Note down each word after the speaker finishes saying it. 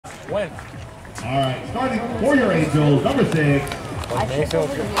When? All right, starting for your Angels, number 6,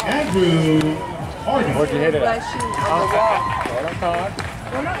 Andrew Hardy. Where'd you hit it at? On the wall.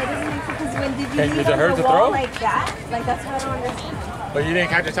 Well, no, it doesn't make sense because when did you leave on the wall like that? Like, that's how I don't understand. But you didn't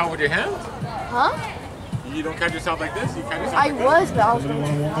catch yourself with your hands? Huh? You don't catch yourself like this? You catch yourself I like was, but I was Anybody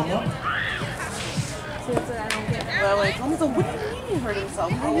want to warm him up? so that's what I don't get. Well, like, what do you mean he hurt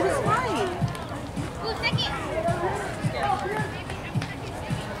himself? He was fine.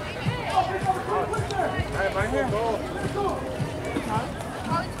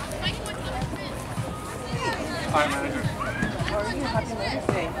 Hi, manager. How are you? Happy Mother's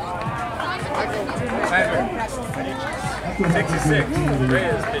Day. Manager. 66.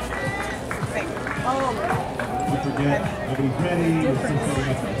 Reyes pitching. Don't forget, nobody's ready. We're still setting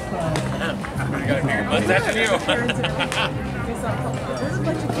up the stuff. I got a bigger mustache than you. There's a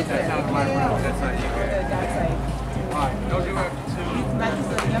bunch of kids there. That's not my room. That's not you guys. Why? Don't do it. Max is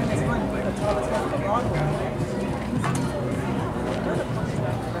the youngest one, but the tallest one is the Bronco.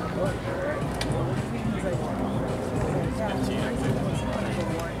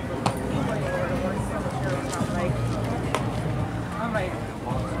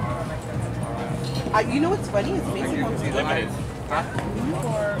 You know what's funny? It's amazing how it's Limited. Huh? I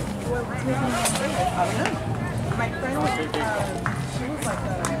don't know. My friend was, she was like a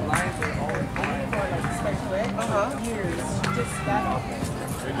special ed years. She just got off.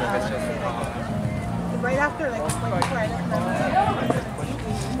 Right after, like, right after.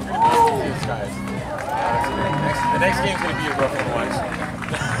 These guys. The next game's going to be a rough one.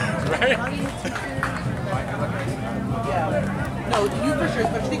 Right? Yeah. No, you for sure,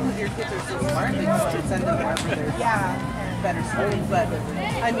 especially because your kids are so smart, they just should send them wherever there's better schools. But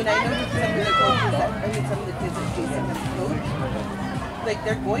I mean, I know that some of the coaches that, some of the kids that Jason has coached, like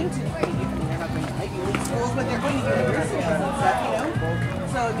they're going to, they're not going to Ivy League schools, but they're going to universities and stuff, you know?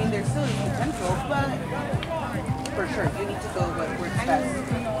 So, I mean, there's still potential, but for sure, you need to go where it's best.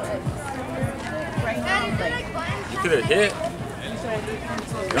 Right now, like, You could have hit.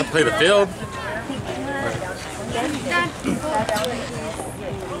 You got to play the field.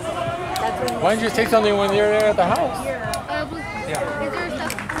 Why didn't you just take something when you were there at the house? Yeah. Is there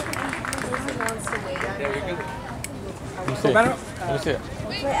stuff? Yeah, we're good. Let me see it. Let me see it.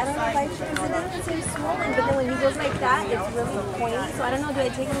 Wait, I don't know if I should, because it doesn't seem swollen, but then when he goes like that, it's really pointy, so I don't know, do I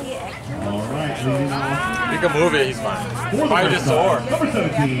take him to get extra? All right, leading off. You can move it, he's fine. For Probably the just first sore. time, number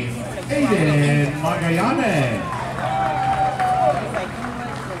 17, Aiden Magallanes.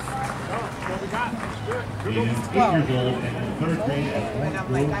 Aiden's 8 years old and in 3rd grade at and I'm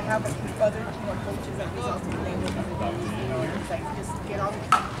like, I Bronco. have other coaches that was also playing with me. It's like, just get on the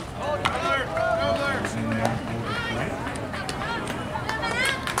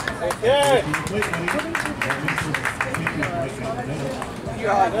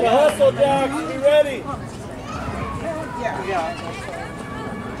hustle, Jack. Be ready. Yeah.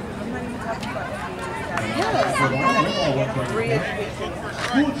 I'm not even talking about free education.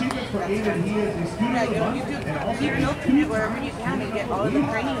 School achievements for Aiden. He is a student of the month and also Keep milking it wherever you can and get all of the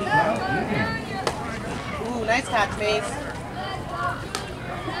training you can. Ooh, nice catch, Mace.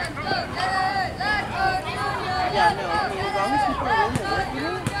 Yeah, no, I mean, as long as people are willing to work, you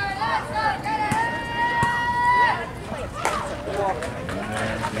know?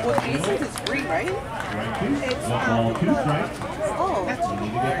 Well, Jason's is free, right? Right, two. Ball, 2 strikes. Oh. You need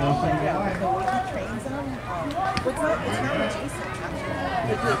to get those from the line. The way he trains them, it's not with Jason,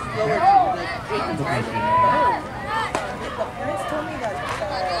 actually. It's lower to the Jason's, right? The parents told me that,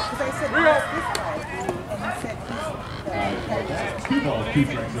 because I said, where's this guy? And he said he's 2 balls, 2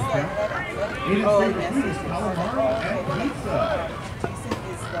 strikes. Aiden's favorite food is calamari and pizza. Jason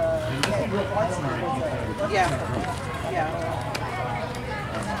is the Yeah.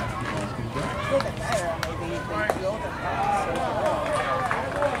 Doesn't matter, maybe they feel them.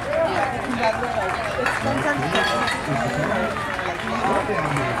 It's sometimes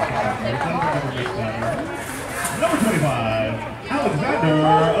Number 25, Alexander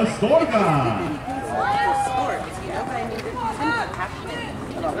Astorga. sports, you know, but I mean, he's going to be passionate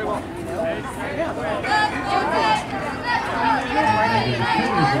about it, you know?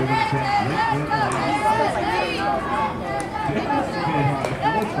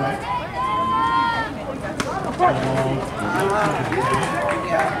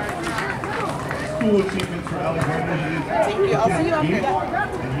 School achievements for Alexander. Thank you. I'll see you after.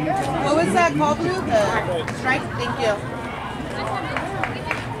 What was that called, Blue? The strike? Thank you.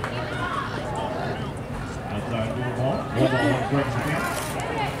 Outside of the ball. 1 ball, 1 strike again.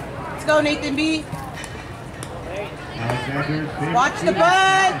 Let's go, Nathan B. Alexander's favorite Watch the food.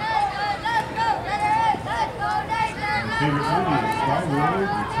 bud. Favorite movie is Star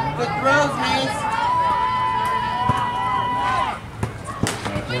Wars. Good throws, Mace.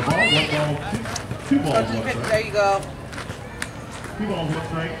 Two balls, one There strike. you go. 2 balls, 1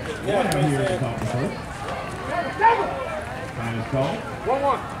 strike. One out here at the top of the first. Time is called.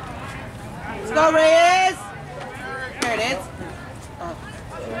 1-1. Let's go, Reyes. There it is. All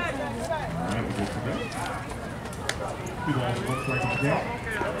right, we're good to go. 2 balls, 1 strike on the count.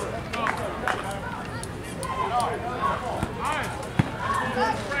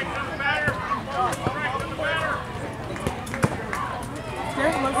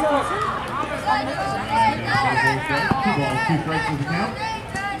 Two balls, 2 strikes is the count.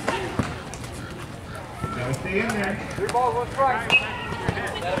 Gotta stay in there. 3 balls, 1 strike.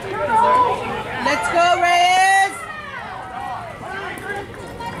 Let's go, Reyes.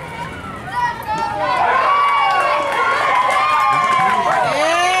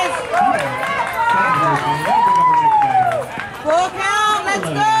 Yes. Full count. Let's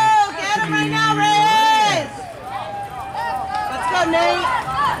go. Get him right now, Reyes. Let's go, Nate.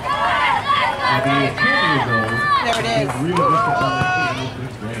 There it is.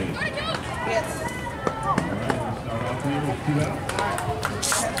 Yes. Start off here with 2 outs.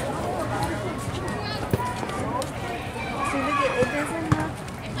 So look at it doesn't have.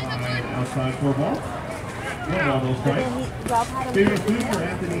 Outside 4 balls. 1 ball, no strike. Rob had a Favorite food for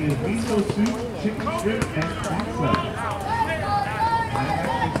Anthony is miso soup, chicken strip, and pizza.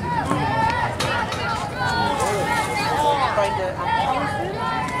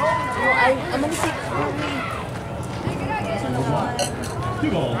 I'm gonna take probably. 2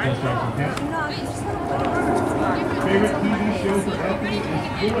 balls, no strikes on count. No, I'm just gonna put it. Favorite TV show for Anthony is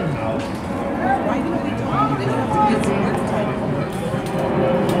Fuller House. Why didn't we talk? They didn't have to get some work time.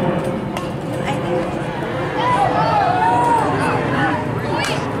 I think.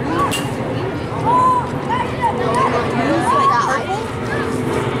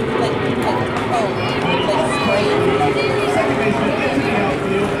 Second baseman into the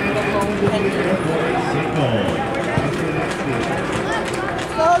outfield, and Anthony will be there for a single.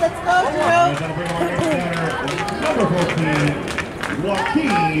 Let's go, Drew. That'll bring our next batter, number 14,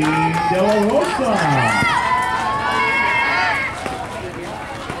 Joaquin De La Rosa.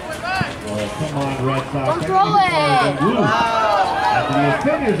 Oh, come on, Red Sox. Control it. After he is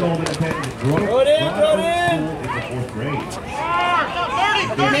 10 years old, independent is Bronco School in the 4th grade.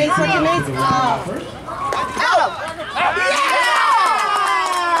 Mace, look at Mace. First.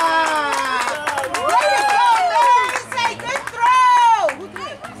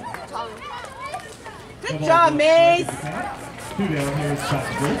 Good job, Mace. 2 down here is top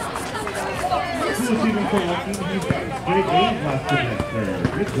first. Cool achievement for Joaquin. He's got straight A's last semester.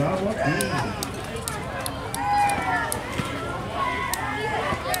 Good job, Joaquin.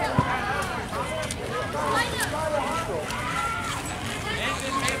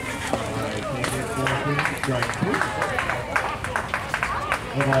 Strike 2.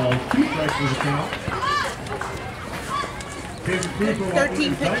 The ball is 2 strikes for the count.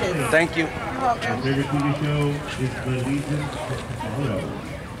 13 pitches. Thank you. Our favorite TV show is The Legion of Tomorrow.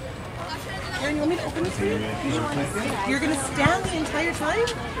 Aaron, you want me to open this for you? You're going to stand the entire time?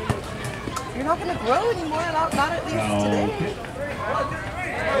 You're not going to grow anymore, not at least today.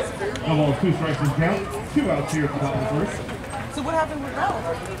 The ball is 2 strikes and count. 2 outs here at the top of the first. So what happened with Ralph?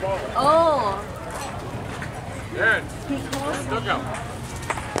 Oh. Aaron, Pico. look out.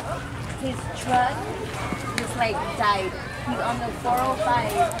 His truck just like died. He's on the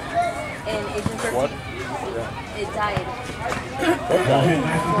 405 and it just it died. Ball hit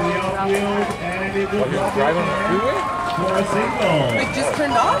nicely to the outfield, and it will drop in there for a single. Like just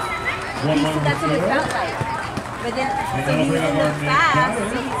turned off? That's what it felt like. But then, so he's in the fast, so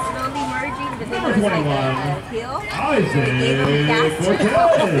he's slowly merging, but then there's like a hill. Isaac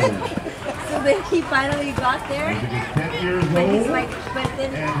Cortez. So then he finally got there. Isaac is 10 years But he's old. like, but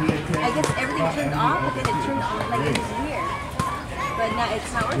then I guess everything turned off, but then it turned on, like it was weird. But now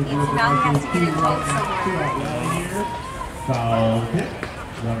it's not working, so now he has to get it towed somewhere. Foul hit.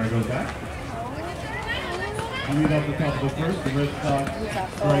 Runner goes back. Lead off the top of the first. The Red Sox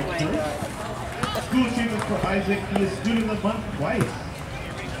strike first. School achievements for Isaac. He is student of the month twice.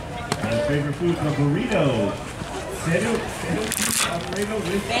 And his favorite foods are burritos.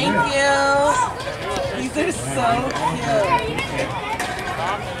 Thank you. These are so cute.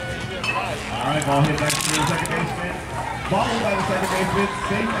 Alright, ball hit back to the second baseman. Followed by the second baseman.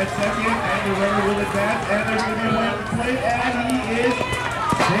 Safe at second, and the runner will advance. And there's going to be a run play, and he is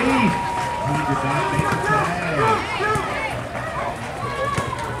safe. He did not make the tag.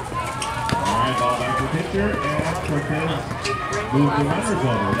 Alright, ball back to the pitcher, and Cortez moves the runners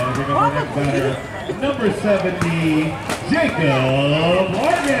over. That'll bring up our next batter. Number 70, Jacob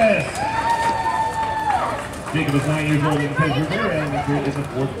Vargas. Jacob is 9 years old and plays Rivera Elementary in the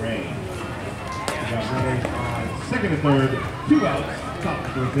 4th grade. We got runners on second and third, 2 outs, top of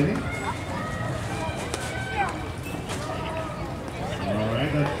the 4th inning.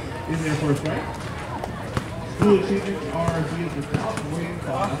 Alright, that's in there for a strike. School achievements are he is the top winning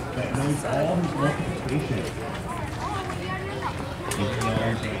class that knows all his multiplication.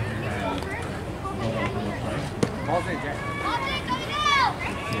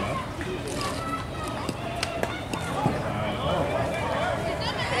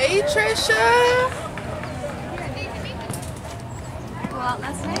 Hey, Trisha. Go out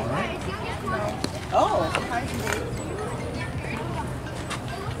last night? Oh.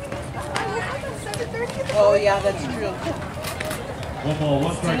 Oh, yeah, that's true. One ball,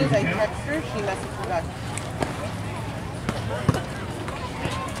 one As strike. soon as I text her, she messaged me back.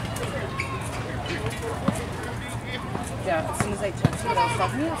 Yeah, as soon as I text her what I was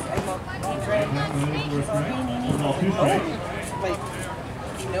talking to, I'm like,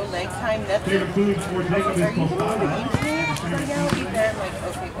 no leg time, nothing. Favorite food for Jacob is Are you going to tostada. eat there? Yeah, eat there. I'm like,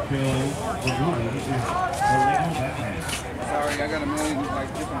 okay, good. Bill Bernoulli is the Lego Batman. Sorry, I got a million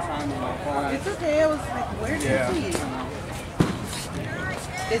different times on my phone. It's okay. I was like, where is he?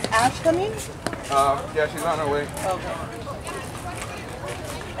 Is Ash coming? Yeah, she's on her way. Okay.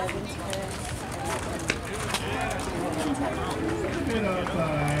 Good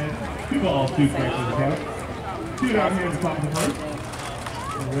outside. 2 balls, 2 strikes in the count. 2 down here in the top of the first.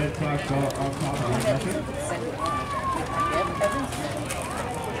 The Red Sox are on top of 1-0.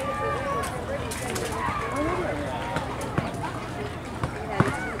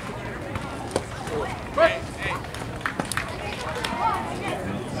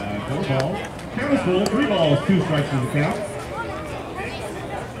 Four balls. Count is full. 3 balls, 2 strikes in the count.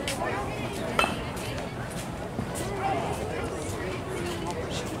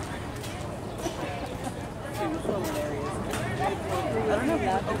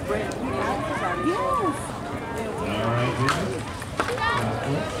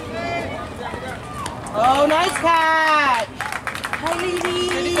 Oh, nice catch! Hi,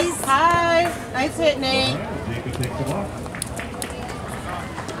 ladies. Hi. Nice hit, Nate. Jacob takes the block.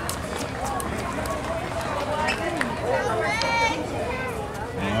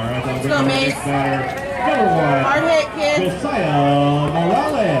 Alright, that'll bring go, our Mace. next batter. Number 1. Hard hit, kid. Josiah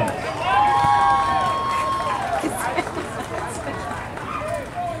Morales.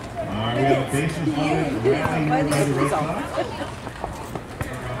 Alright, we have a bases loaded rally here by the Red Sox.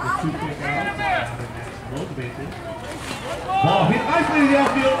 2 quick outs. Load the bases. Ball hit nicely to the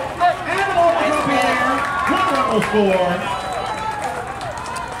outfield. And the ball is up in the air. 1 run will score.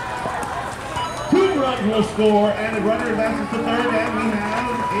 2 runs will score. And the runner advances to third. And we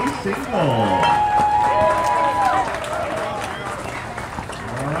have a single.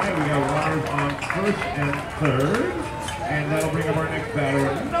 Alright, we got runners on first and third. And that'll bring up our next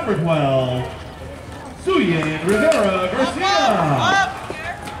batter, number 12, Suyin Rivera Garcia.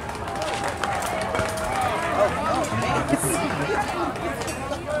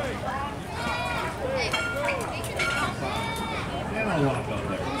 And I'll walk up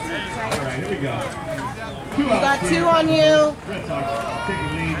there. Alright, here we go. You got 2 on you. Red Sox take a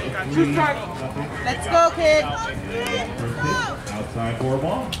lead. 3-0. Let's go, kid. First pitch, outside for a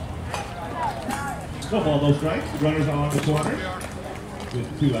ball. 1 ball, no strikes. Runners on the corner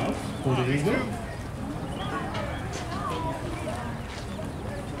with 2 outs for the Eagles.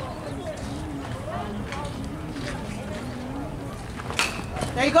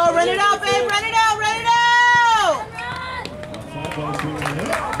 There you go. Run it out, babe. Run it out. Run it out. Outside ball, 2 in the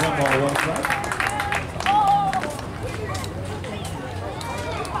middle. 1 ball, 1 strike.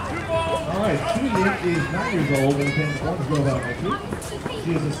 Alright, Suyin is 9 years old and attends Orioles Elementary. She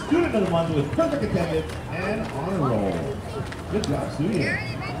is a student of the month with perfect attendance and honor roll. Good job, Suyin.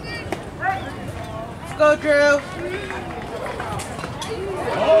 Let's go, Drew.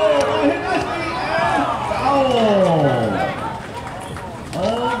 Oh, hit nicely and foul.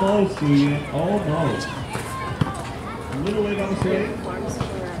 Almost, Suyin, almost. A little late on the swing.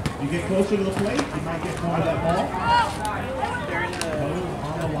 You get closer to the plate, you might get more of that ball.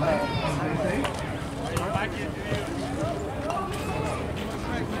 On the line, as they say.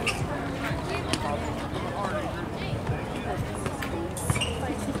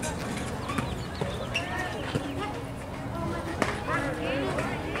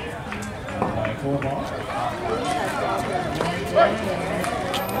 Outside 4 ball.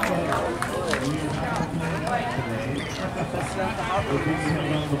 We're being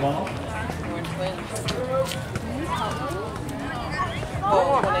held on the ball.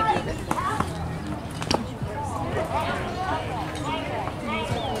 Oh, when I do this.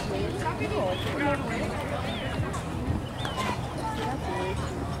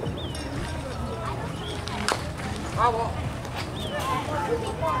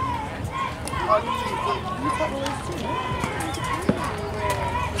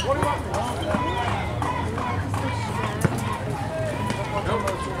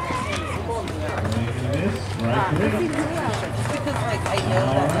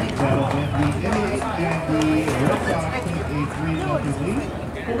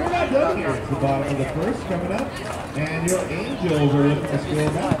 We're not done here. It's the bottom of the first coming up, and your Angels are looking to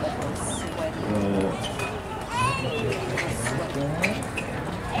score back.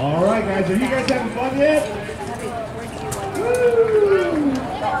 All right, guys, are you guys having fun yet? Woo!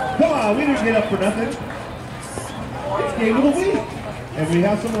 Come on, we didn't get up for nothing. It's game of the week, and we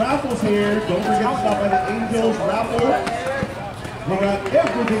have some raffles here. Don't forget to stop by the Angels raffle. We got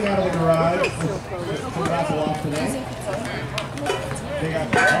everything out of the garage to raffle off today. They got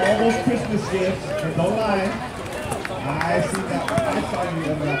all those Christmas gifts, and don't lie, I see that one. I saw you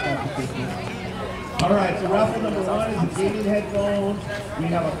unwrap that for Christmas. All right, so raffle number 1 is a gaming headphone. We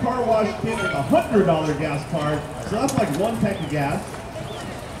have a car wash kit with a $100 gas card, so that's like 1 tank of gas.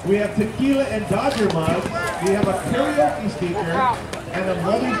 We have tequila and Dodger mugs. We have a karaoke speaker and a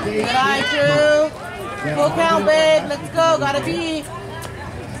Mother's Day. Good eye, Drew. Full count, babe. Let's go. Gotta be.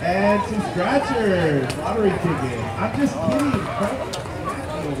 And some scratchers, lottery ticket. I'm just kidding.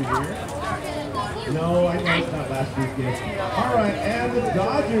 Over here. No, I know it's not last week's gift. All right, and the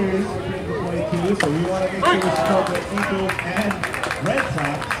Dodgers came to play too, so we want to make sure we support the Eagles and Red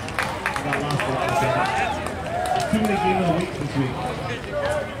Sox. I got lost a lot of that. Too many games of the week this week.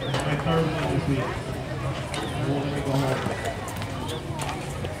 My third one this week. Well, let me go home.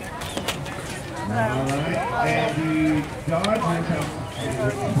 All right, and the Dodgers have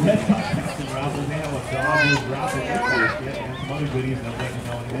Red Sox Captain raffle. They have a Dodgers raffle basket and some other goodies that I'm letting you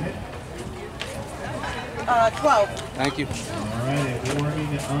know in a minute. 12. Thank you. All right, and warming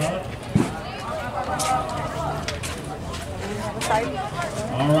up.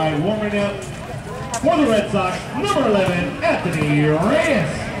 All right, warming up for the Red Sox, number 11, Anthony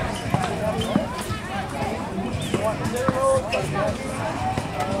Reyes.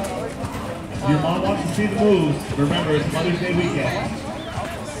 Your mom wants to see the moves. Remember, it's Mother's Day weekend.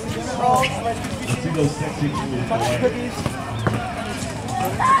 Let's see those sexy moves, boy.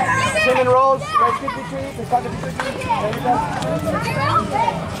 Cinnamon rolls, Rice Krispie treats, and chocolate cookies. There you go.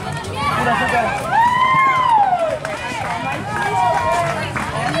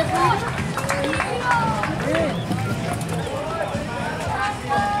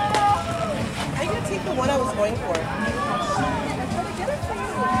 I'm gonna take the one I was going for.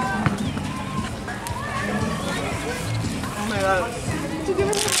 Oh my god. Did you give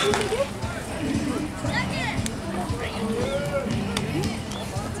her that gift?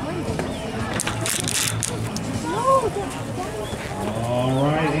 All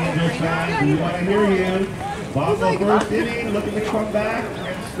right, Angels fans, we want to hear you. Bottom of the first inning, looking to come back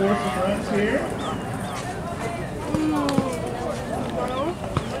and score some runs here.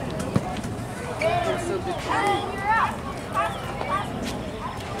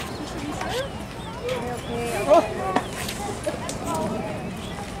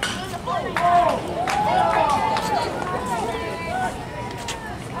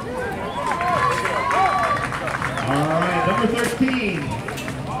 Number 13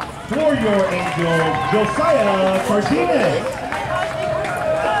 for your Angel, Josiah Martinez.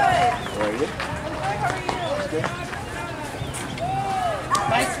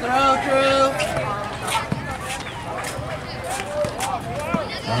 Nice throw, Drew.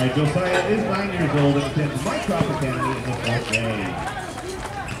 All right, Josiah is 9 years old and attends Mycroft Academy in the 4th grade.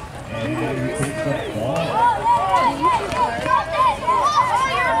 And he takes the ball.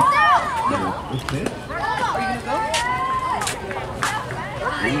 This pitch.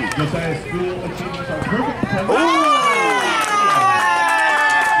 Josiah's school achievements are perfect.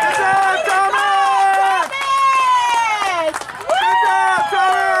 Good job, Thomas! Good job,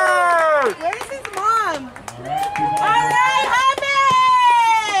 Thomas! Where's his mom? All right, Alright,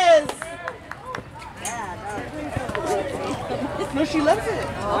 Hummus! No, she loves it.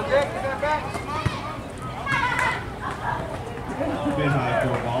 a bit high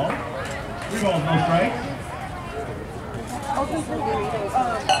for a ball. 3 balls, no strikes.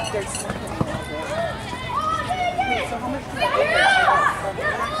 There's something. So how much do I owe?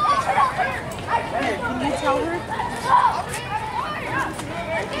 Can you tell her?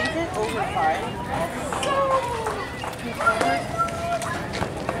 I think it's over 5. Can you tell her?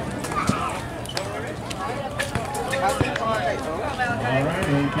 How much I owe? All right,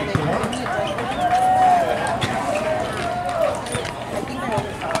 and he keeps the one. I think I owe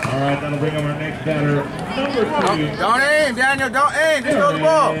 5. right, that'll bring up our next batter, number 2. Don't aim, Daniel. Don't aim. Just throw the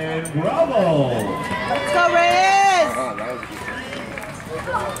ball. Bravo. Let's go, Reyes!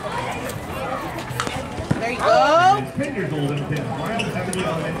 There you go. He's 10 years old and attends Miles Avenue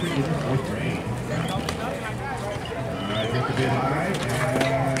Elementary in the 4th grade. All right, just a bit high.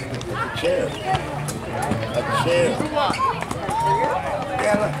 And Chair. A chair.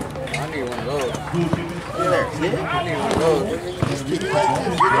 Yeah, look. I need one of those. There, see it? I need one of those. Just keep it like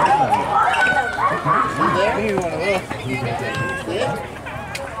this. I need one of those. See it?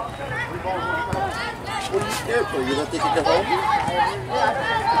 What are you scared for? You don't think you can hold it?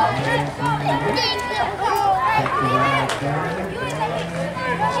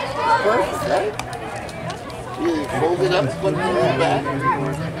 Perfect, right? You fold it up, put it in the back.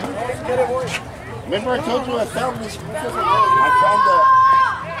 Remember I told you I found this? I found the...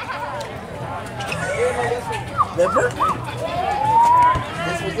 Remember?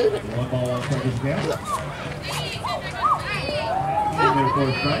 This was it. one ball on second down. In there for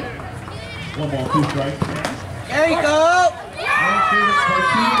a strike. 1 ball, 2 strikes. There you go. And favorite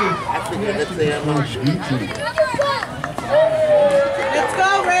cartoon is I figured let's say I'm on YouTube. Let's go,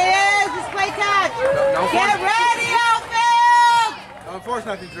 Reyes. Let's play catch. Get ready, outfield. Don't force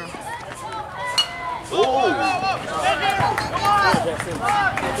nothing, Drew. Go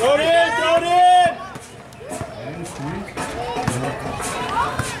in! And 3.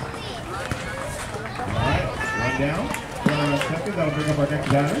 Alright, 1 down. 1 on second. That'll bring up our next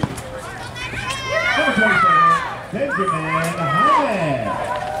batter. Number 27, Benjamin Hyman.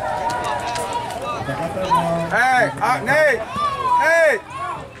 Hey, Nate. Hey.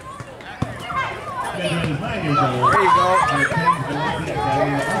 Benjamin is 9 years old. There you go. And attends Velocity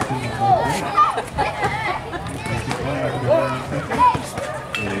Academy in the 4th grade.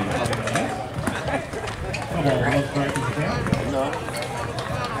 Come on, 1 strike is the count. No.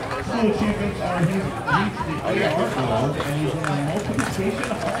 School achievements are he's reached the AR goal and he's in the Multiplication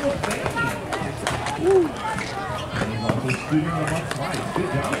Hall of Fame. And he's also Student of the Month twice. Good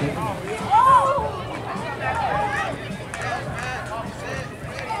job, Benjamin.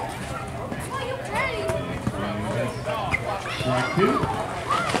 Strike 2.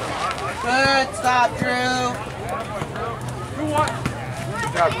 Good stop, Drew.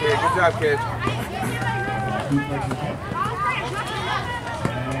 Good job, kid. Good job, kid. 2 strikes in count.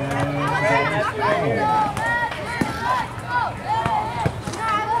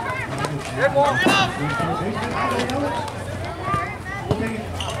 Good one.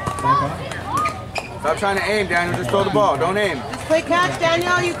 Stop trying to aim, Daniel. Just throw the ball. Don't aim. Just play catch,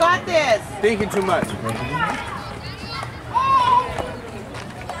 Daniel. You got this. Thinking too much.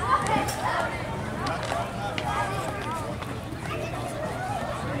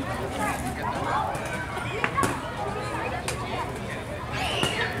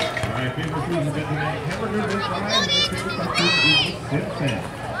 Alright, favorite food is hamburger this time, and favorite cartoon is The Simpsons.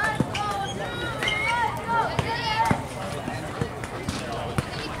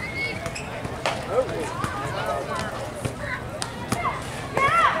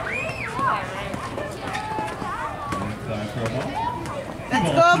 Let's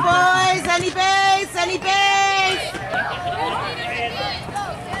go, boys. Any base, any base.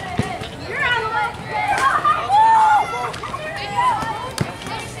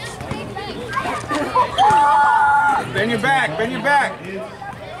 Bend your back. Bend your back.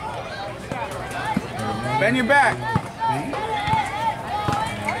 Bend your back.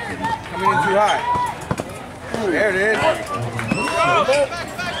 Coming in too high. There it is.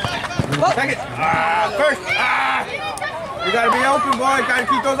 Second. First. You gotta be open, boys. Gotta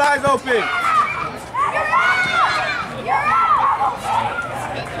keep those eyes open.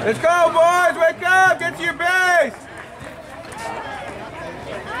 Let's go, boys. Wake up. Get to your base.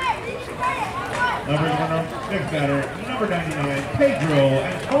 Next batter, number 99, Pedro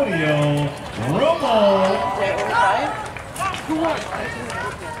Antonio Romo.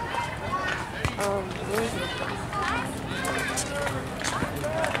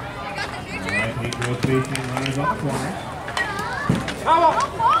 Alright, Pedro's facing runners on the corner.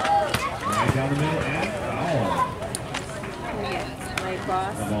 Right down the middle and foul. My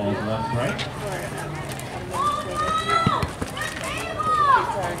boss. The ball is 1 strike.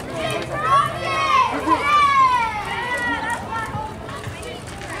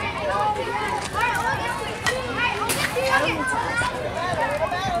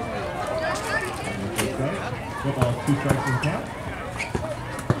 Football is 2 strikes in the count.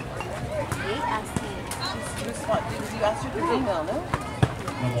 You asked her to email, no?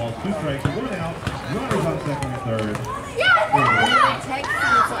 Football is 2 strikes, 1 out. Runners on second and third. I texted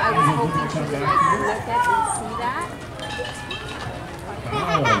you, so I was hoping she would like look at and see that.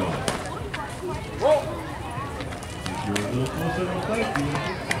 Foul. closer to the plate.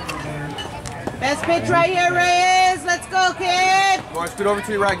 Best pitch right here, Reyes. Let's go, kid. Boy, scoot over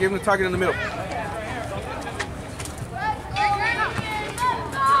to your right. Give him the target in the middle.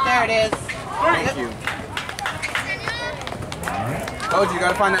 There it is. Thank you. Told you, you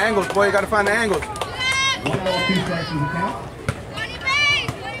gotta find the angles, boy. You gotta find the angles. 1 ball, 2 strikes is the count.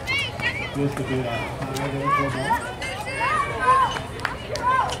 Just a bit high there for a ball.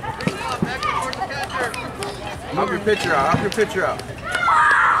 Up your pitcher out. Up your pitcher out.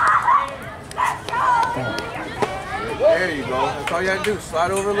 There you go. That's all you have to do.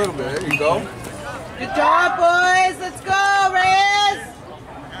 Slide over a little bit. There you go. Good job, boys. Let's go, Reyes.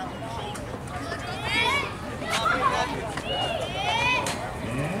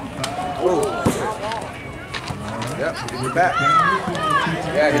 Oh, yep, hit your back.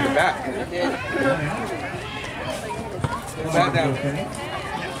 Yeah, hit the back. Hit the back down.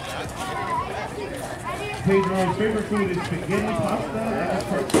 Pedro's favorite food is spaghetti pasta and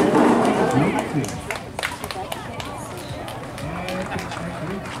green tea.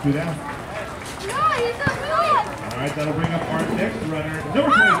 Two down. Alright, that'll bring up our next runner,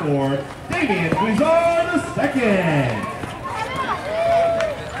 number 24, Damian Guizar II.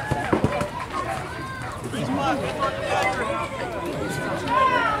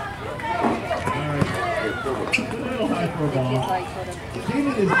 A little high for a ball.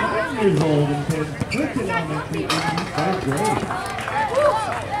 David is 9 years old and attends Clinton Elementary in the 3rd grade.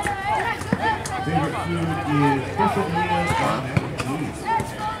 Favorite food is quesadillas and mac and cheese.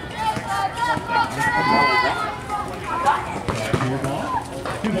 More ball.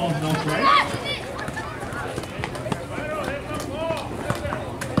 2 balls, no strikes.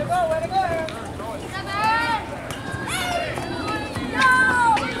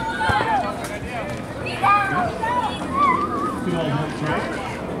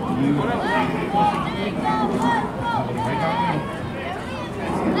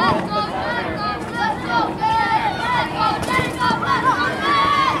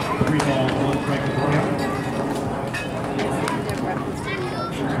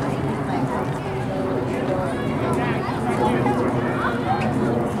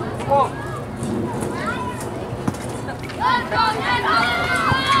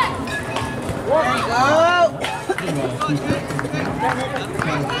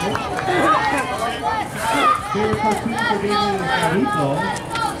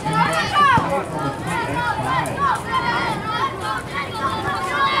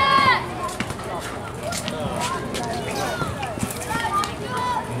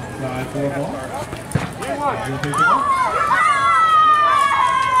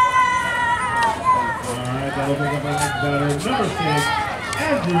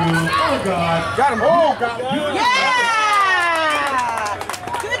 Got him. Oh, got him. Yeah!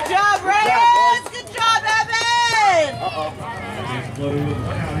 Good job, Reyes. Good job, Evan.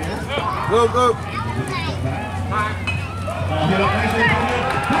 Go, go. Hit up nicely.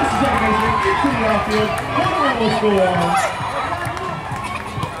 This is amazing. Into the outfield. One will score.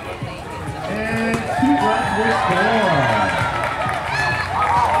 And 2 runs will score.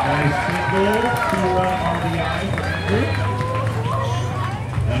 Nice single. 2-run RBI for Andrew.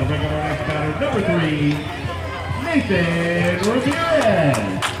 That'll bring up our next batter, number 3, Nathan Rivera.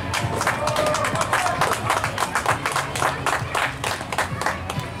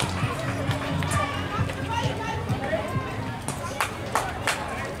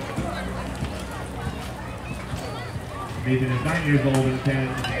 Nathan is 9 years old and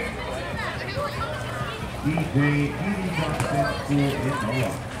attends DJ Johnson School in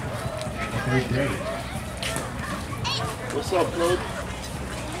Norwalk, 3rd grade. What's up, Claude?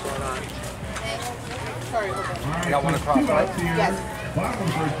 Sorry, hold on. Alright, got one across, right? Yes. Bottom of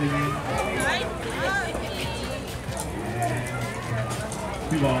the 1st inning. And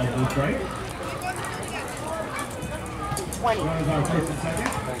 2 balls, no strikes. 20. Runners on 1st and 2nd.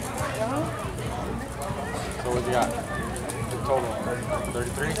 So what you got? Total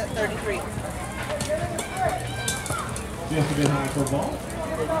 33? 33. Just a bit high for a ball.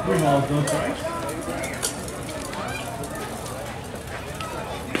 3 balls, no strikes.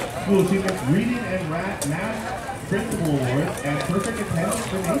 School Achievement Reading and Math Principal Awards and Perfect Attendance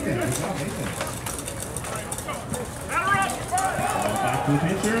for Nathan. Good job, Nathan. Back to the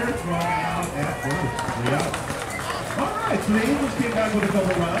pitcher, throwing out at first. 3 out. Alright, so the Angels came back with a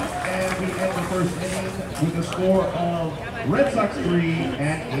couple runs, and we end the 1st inning with a score of Red Sox 3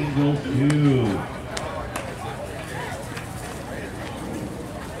 and Angels 2.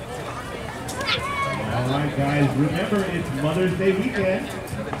 Alright guys, remember it's Mother's Day weekend.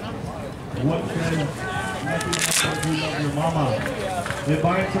 What says nothing else you love your mama? They're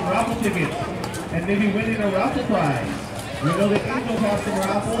buying some raffle tickets and maybe winning a raffle prize. We know the Angels have some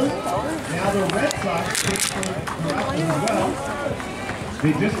raffles. Now the Red Sox picked some raffles as well.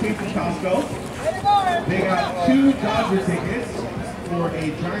 They just came from Costco. They got 2 Dodger tickets for a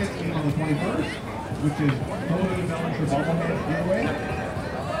Giants game on the 21st, which is totally melon for bobblehead giveaway.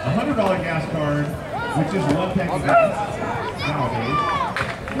 A $100 gas card, which is 1 pack of gas nowadays.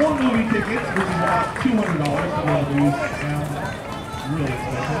 4 movie tickets, which is about $200 for the movies now. Really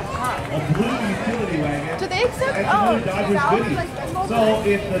expensive. A blue utility wagon. Do they accept? And some other Dodgers goodies. So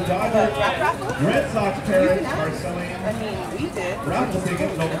if the Dodgers Red Sox parents are selling raffle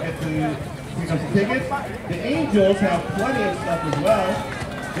tickets, don't forget to pick up some tickets. The Angels have plenty of stuff as well.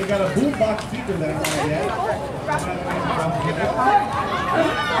 They got a boombox speaker that I want to get. And don't forget,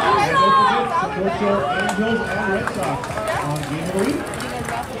 support your Angels and Red Sox on Game of the Week.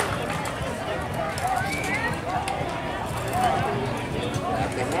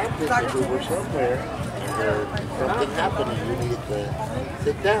 If you were somewhere and there's something happening, you need to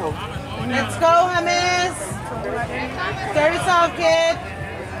sit down. Let's go, James. Start us off, kid.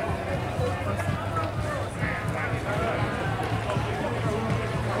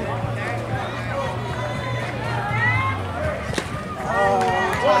 Oh,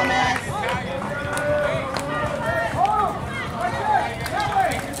 Thomas.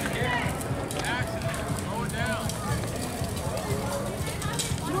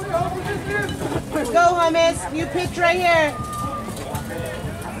 Let's go, James. New pitch right here.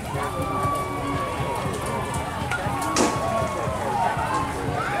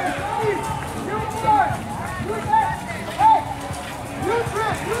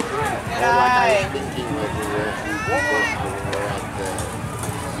 Good eye. Thinking like you were at the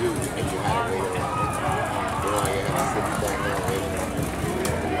zoo and you had to wait around. You know, you had to sit down there and wait around.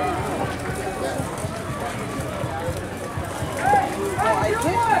 Oh, I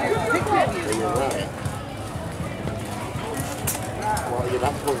picked you. You're right. Well, you're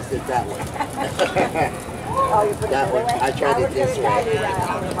not supposed to sit that way. That way. I tried it this way. I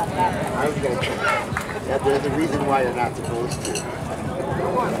was going to try. There's a reason why you're not supposed to. You're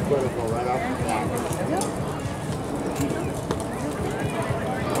going to go right off the bat.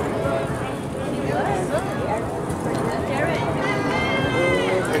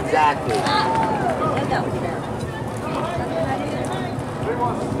 Exactly.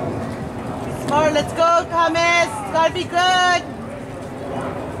 Smart, let's go, Thomas. It's gotta be good.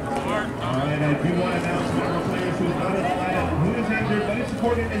 Alright, I do want to announce one more player who's not in the lineup, who is injured, but is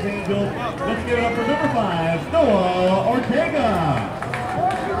supporting his Angel. Let's give it up for number 5, Noah Ortega.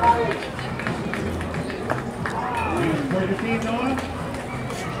 You support your team, Noah?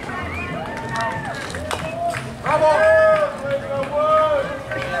 Bravo!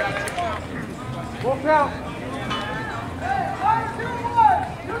 Walk out!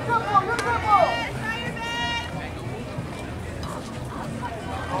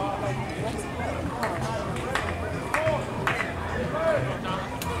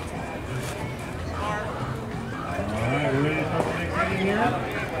 Alright, we're ready to start the next inning here.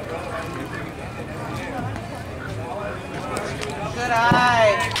 Good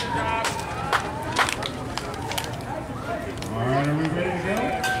eye. Alright, are we ready to go?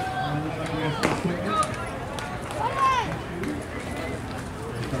 Looks like we have some equipment.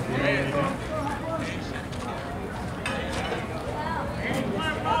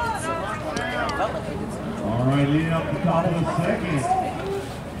 Alright, leading up the top of the second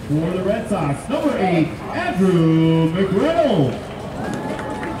for the Red Sox, number 8, Andrew McReynolds.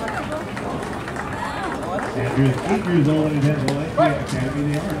 Andrew is 8 years old and attends the Valencia Academy of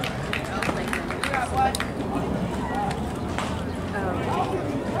the Arts.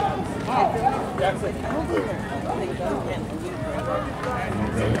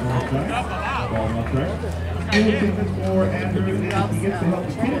 He will take this for Andrew. He gets to help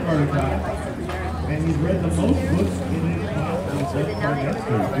the kindergarten class, and he's read the most books in his class in the first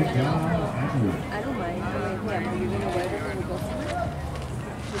trimester. Good job, Andrew. I don't mind. I'm like, yeah, but you're going to wear them when we go somewhere?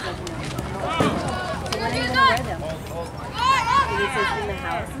 She's like, no. So when are you going to wear them? And he says, in the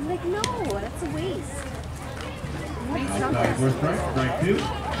house. I'm like, no, that's a waste. Outside for a strike, strike 2.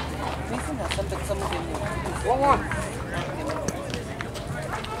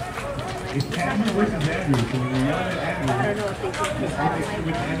 It's Andrew versus Andrew, so when you're yelling at Andrew, I don't know if they think he's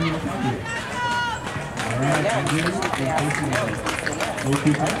which Andrew was Andrew. Alright, Andrew, you're facing Andrew. No 2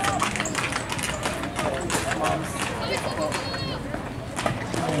 points.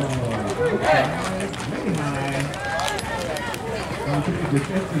 Okay, very high.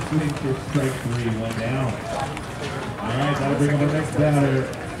 Defensive swing for strike 3, 1 down. Alright, that'll bring up the next batter.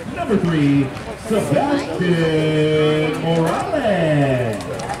 Number 3, Sebastian Morales.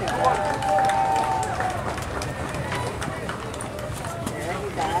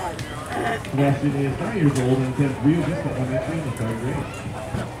 Sebastian is 9 years old and attends Rio Vista Elementary in the 3rd grade.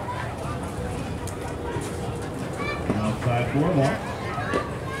 Outside 4 ball.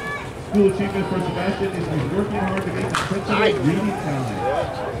 School achievement for Sebastian is he's working hard to make the principal reading talent.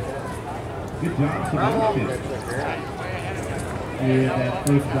 Good job, Sebastian. Here that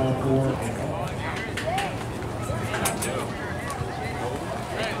first ball for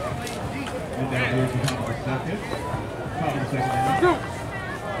and down here to top of the second. Top of the second inning.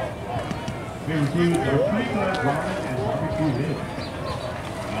 Favorite foods are pizza, ramen, and barbecue ribs.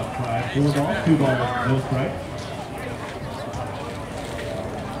 Outside 4 balls, 2 balls, no strikes.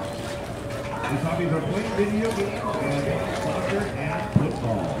 His hobbies are playing video games, soccer, and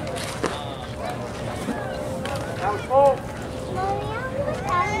football. That's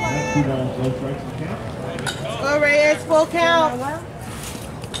 2 balls, no strikes in count. Go Reyes, full count.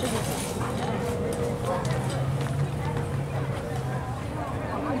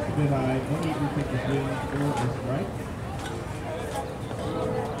 Good eye, 1 equal take the swing, 4 is strike.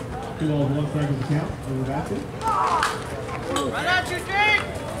 2 balls, 1 strike is the count. Over basket. Right out your drink!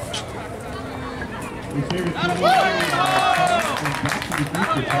 His favorite team is Back to the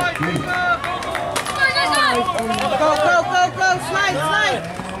Future. That's great. Go, slide.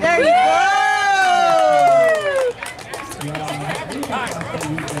 There you go.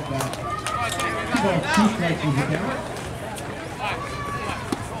 Well, 2 strikes is the count.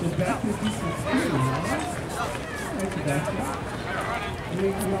 So Back to the Future 2, huh? Thanks, Sebastian. We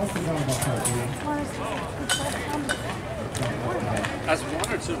also got about part 3. That's 1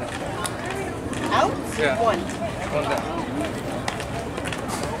 or 2 now? Out? Yeah. 1. 1 down.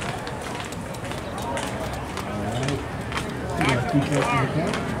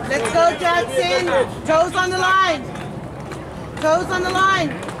 Let's go, Jackson. Toes on the line.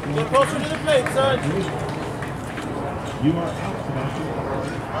 Get closer to the plate, son. You are out, Sebastian.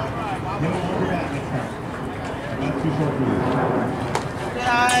 No longer back next time. That's too short for you. Good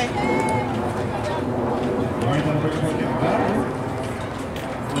eye. All right, that'll bring it down.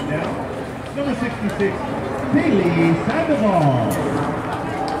 One down. Number 66, Haley Sandoval.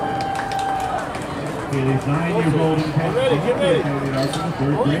 Haley's 9 years old and attends Get ready. in the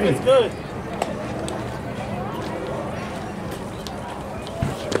 3rd grade. It's good.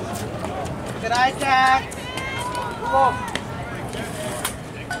 Good eye, Jack. Come on.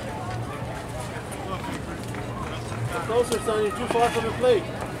 Closer, son. You're too far from the plate.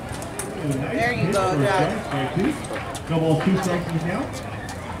 There you go, Jack. No balls, 2 strikes in the count.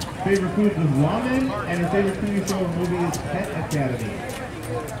 Favorite foods is ramen, and her favorite TV show or movie is Pet Academy.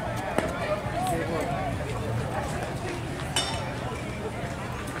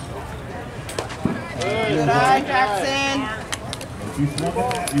 Good eye, Jackson. If you swung at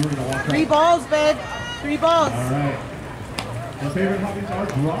that, you were going to walk 3 out. balls, babe. 3 balls. All right. Her favorite hobbies are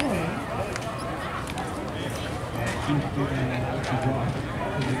drawing. And she's going to draw.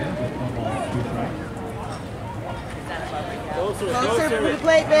 Closer to the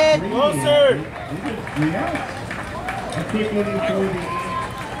plate, babe. Closer. 3 outs. A quick inning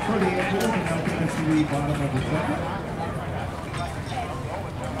for the Angels, and now taking us to the bottom of the 2nd.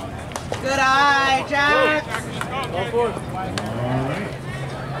 Good eye, Jack. Go for it. All right.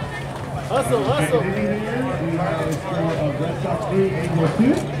 Hustle. Second inning here, we have a score of Red Sox 3, Angels 2.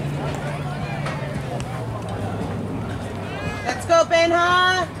 Let's go,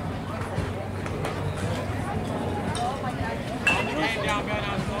 Benha.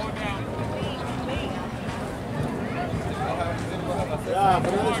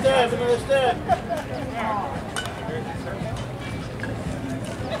 Yeah, another step.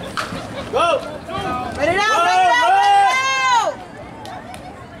 Go! Put it out.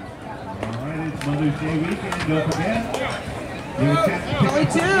 Alright, it's Mother's Day weekend, don't forget. You have a chance to pick Only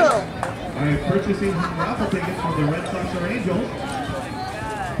 2. by purchasing some raffle tickets from the Red Sox or Angels.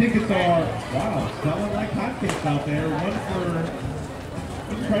 Tickets are, wow, selling like hotcakes out there. One for,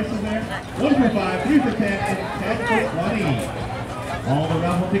 what's the prices there? 1 for 5, 3 for 10, and 10 for 20. All the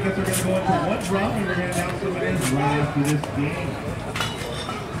raffle tickets are going to go into one drop, and we're going to announce the winners right after this game.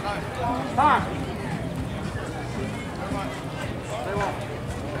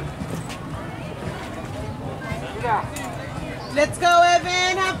 Let's go,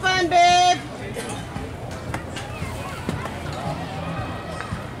 Evan. Have fun, babe.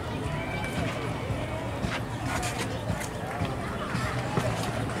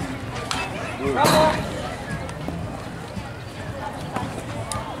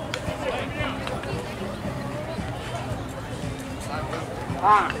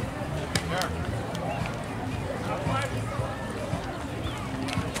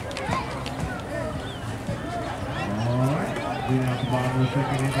 Alright, we now at the bottom of the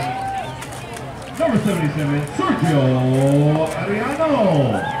 2nd inning. Number 77, Sergio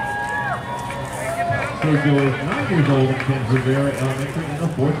Ariano. Sergio is 9 years old and attends Rivera Elementary in the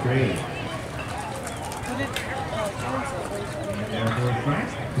 4th grade. And there's Frank,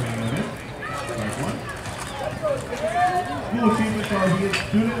 20 minutes. Frank 1. School achievements are he is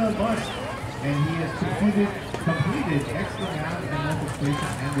student of the month, and he has completed extra math and multiplication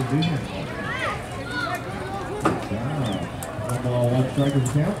and division. Wow. 1 ball, 1 strike is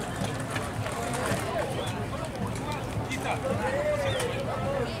the count.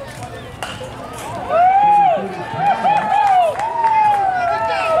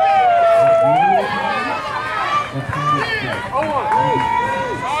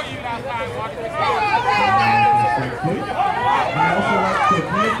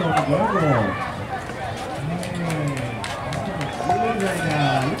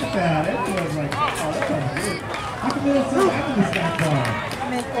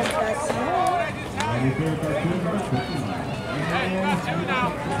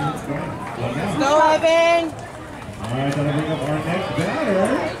 Go, Evan! Alright, that'll bring up our next batter.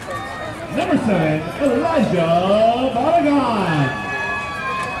 Number 7, Elijah Balagan.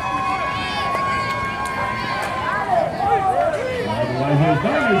 Elijah is 9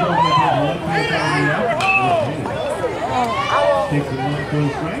 years old and takes the 1 full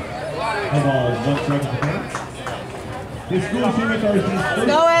strike. Come on, 1 strike at the count. His school achievements are his first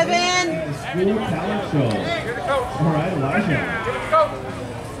Go, Evan! school talent show. Alright, Elijah.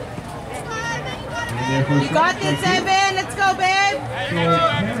 You got this, Evan! Let's go, babe! So,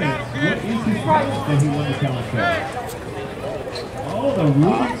 parents, what is his price that he won the talent show? Oh, the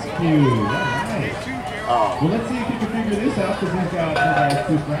Rubik's Cube. Alright. Well, let's see if he can figure this out because he's got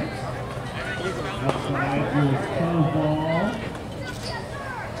 2 strikes. Outside goes curveball.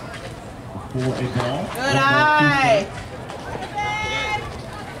 For a ball. Good eye!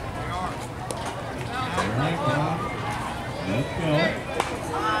 Alright, let's go.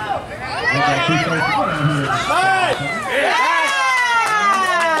 Yeah!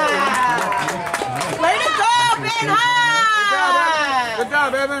 Way to go, Ben High! Good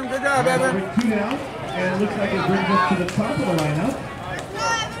job, Evan. Good job, Evan. 2 down, and it looks like it brings us to the top of the lineup.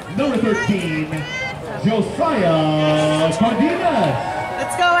 Number 13, Josiah Cardenas.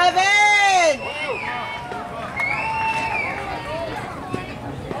 Let's go, Evan!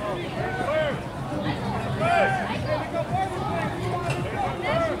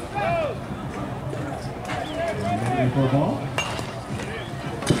 For a ball.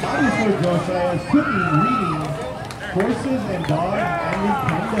 Obviously, Josiah is cooking, reading, horses and dogs, and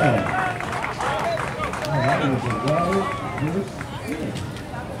Nintendo. Alright, was a well-driven student.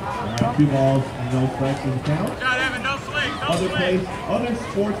 Alright, 2 balls and no strikes in the count. Other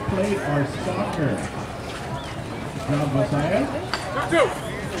sports played are soccer. Good job, Josiah. 2-2.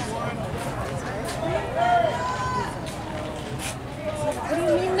 What do you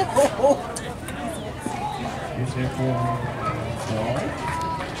mean, no? Is there for ball?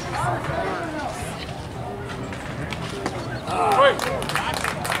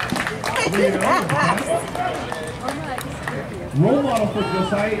 Role model for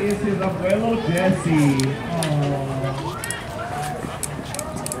Josiah is his abuelo Jesse.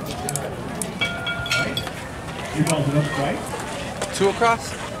 Right? You're calling it up, right? 2 across?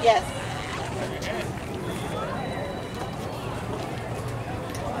 Yes.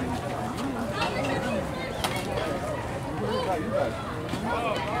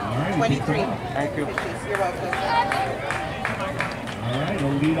 Alright, 23. Thank you. You're welcome. Alright,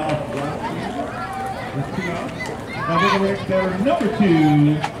 we'll lead off with 2 outs. Now we're going to batter number 2,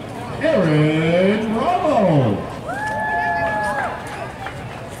 Aaron Ramos.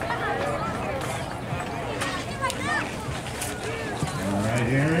 Alright,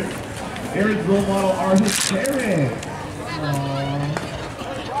 Aaron. Aaron's role model are his parents.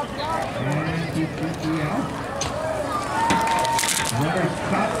 And he's 3 out. Runners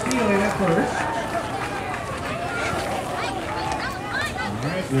stop stealing at first.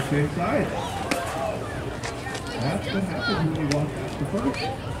 Alright, look inside. That's what happens when you walk past the first.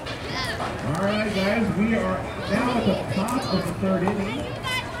 Alright guys, we are now at the top of the 3rd inning.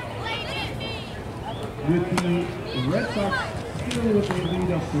 With the Red Sox still with a lead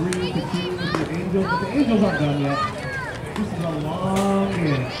of 3-2 with the Angels, but the Angels aren't done yet. This is a long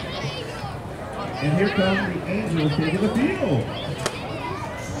inning. And here come the Angels taking the field.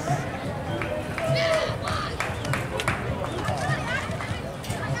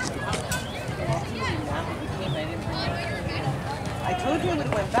 I told you I would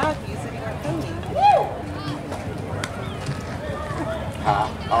have went back, but you said you weren't coming.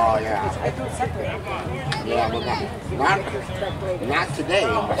 Oh, Oh, yeah. I do it separate. Yeah, but not today.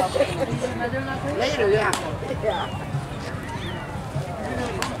 Later, yeah.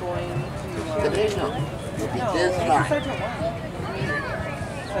 Today, no. It'll be this time.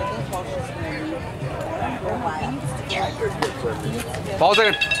 So I think while she's going to leave, Yeah, you're good for me. Ball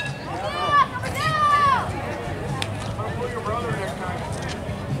second.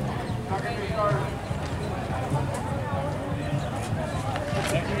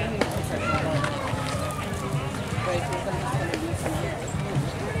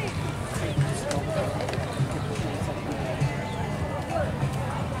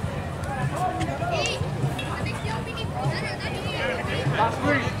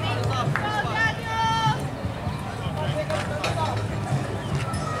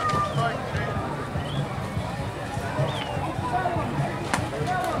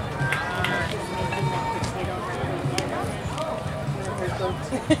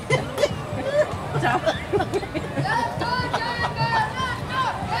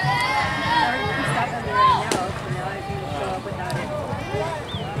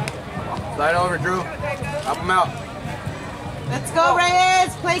 Slide over, Drew. Help him out. let's go,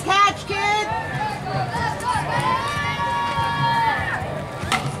 Reyes! Play catch, kid!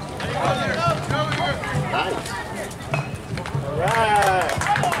 Nice. All right.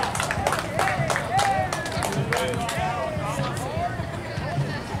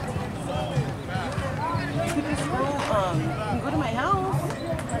 You could just go, you can go to my house.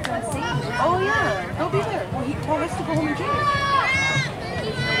 Oh, yeah. He'll be there. Well, he told us to go home and change.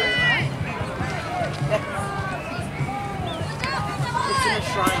 It's in a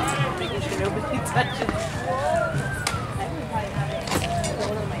shrine. I'm making sure nobody touches it.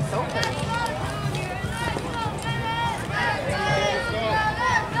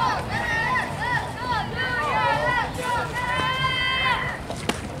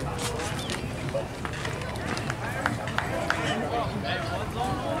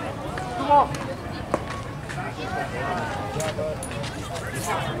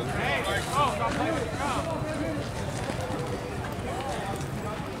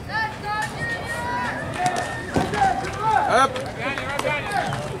 Up.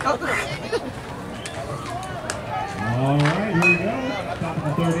 All right, here we go. Top of the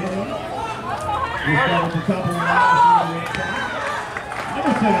third inning. We start with the top of the line.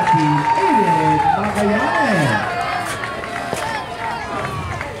 Number 17, Aiden Magallanes.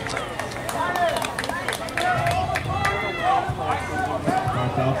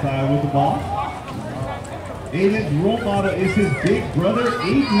 Starts outside with the ball. Aiden's role model is his big brother,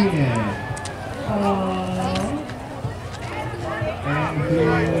 Adrian. And his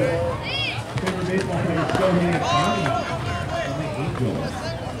favorite baseball player, Shohei Ohtani from the Angels.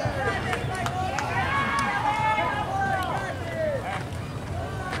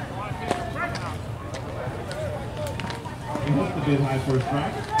 He hits the bid high for a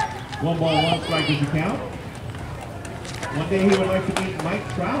strike. 1 ball, 1 strike is the count. One day he would like to meet Mike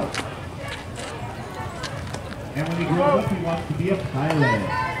Trout. And when he grows up, he wants to be a pilot.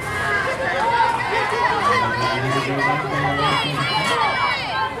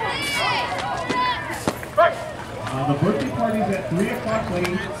 The birthday party's at 3 o'clock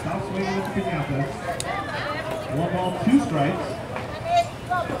late. Stop swinging with the piñatas. 1 ball, 2 strikes.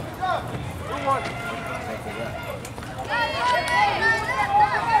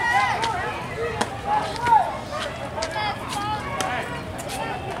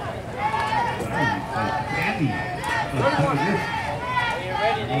 Candy.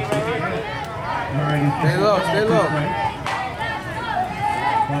 Stay low, stay low.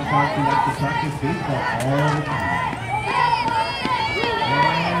 One part who likes to practice baseball all the time.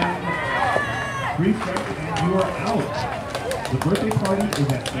 And 3 strikes and you are out. The birthday party is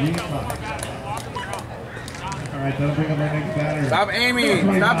at 3 o'clock. All right, that'll bring up our next batter. Stop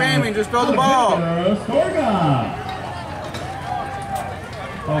aiming. Stop aiming. Just throw the ball. Sorga.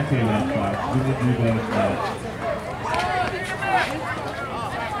 Okay, that's fine. We will do that.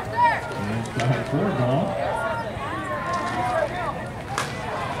 Inside 4 ball.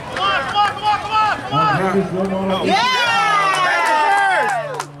 Yeah!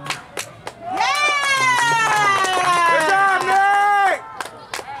 Good job, Nick!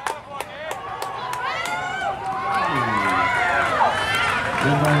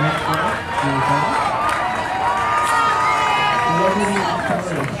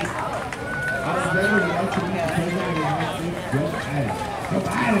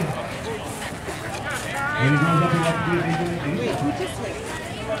 And he goes up and left to be a major league baseball. Who just went?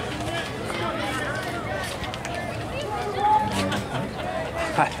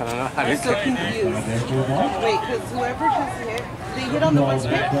 I don't know how I'm to so say it. confused. Therefore, ball. Wait, because whoever just hit, they hit on the first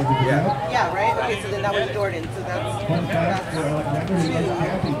pitch? Yeah, right? Okay, so then that was Jordan. So that's Fun fact for Alexander, he was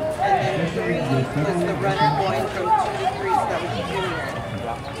happy. and then 3 was the runner going from 2 to 3, so that was Junior.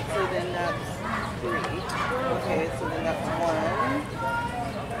 So then that's 3. Okay, so then that's 1.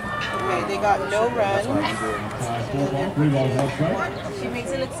 Okay, they got no runs. Four ball, 3 balls, 1 strike. She makes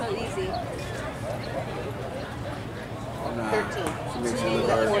it look so easy. 13. She makes it He's look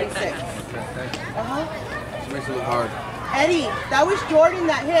at hard. 46. Uh-huh. She makes it look hard. Eddie, that was Jordan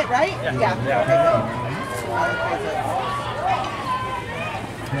that hit, right? Yeah. Okay,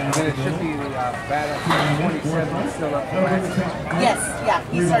 And then it should be the bat up 27 still up to max. yes, yeah,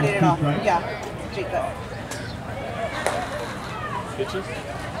 he started it off. Yeah, Jacob. Pitches.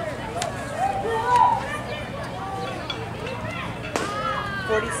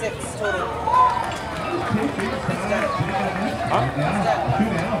 46 total. Huh? Yeah, 2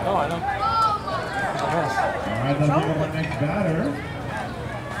 down. Oh, I know. All right, let's look at our next batter.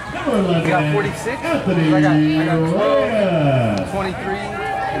 Number 11. You got 46? Anthony I got 12, Rivera. 23,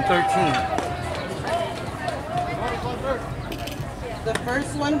 and 13. The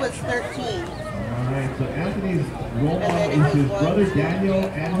first one was 13. All right, so Anthony's role And then model it is his was brother one, Daniel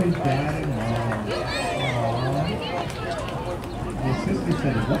and his dad and mom. His sister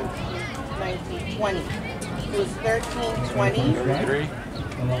said what? 19, 20. It was 13, 20. 33.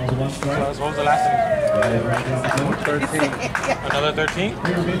 Along the 1 So strike. what was the last That is right down the middle. 13. one? Another 13?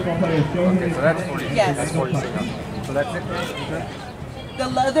 Favorite baseball player show his So that's 46. Yes. That's 46. So that's it. The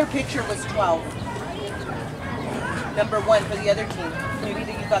other picture was 12. Number 1 for the other team. Maybe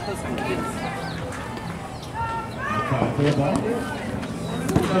that you got those confused. Four ball.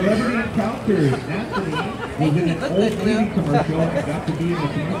 Celebrity Encounters. Anthony was in an old lady commercial and got to be in the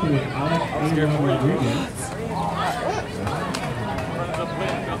commercial with Alex A. Rodriguez.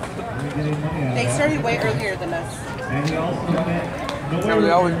 They started way earlier than us. And he also met Remember,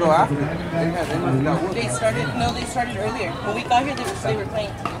 they always go after. They must have got whooped. They started earlier. When we got here, they were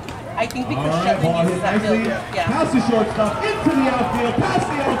playing. I think All because right, ball Shetland hit uses that nicely. field. Yeah. Pass the shortstop into the outfield, past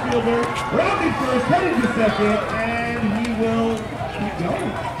the outfielder, rounding first, heading to second, and he will keep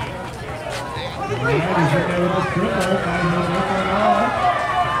going. All right, he's in there with a triple, not even a for an all,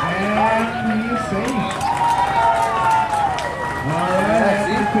 and he is safe. All right.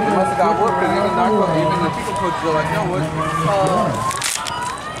 See, they must have got whooped because even the Pico coaches are like, no, what?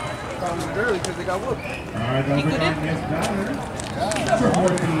 Early because they got whooped. All right, that's the next batter. Number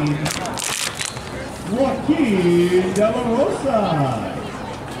 14, Joaquin De La Rosa.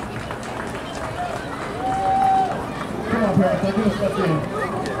 Come on, parents, I'll do a step in.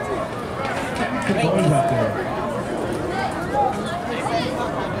 Some boys out there.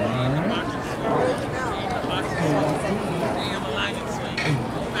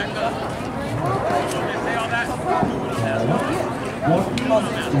 Joaquin's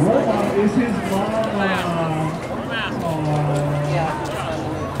role model is his mom.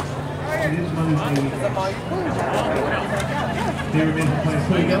 His mother's name. They remain playing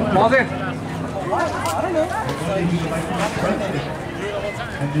so together. Ball's in. I don't know. One day he would like to be president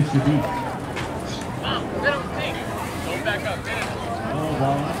and distribute. Oh,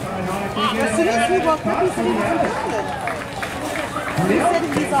 well, that's not how I As soon as he walked up, he said he was good. He said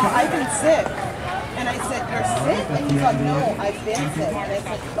he's all, I've been sick. And I said, you're sick? And he's like, no, I've been sick. And I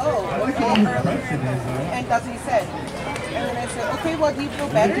said, oh, okay. And that's what he said. And then I said, okay, well, do you feel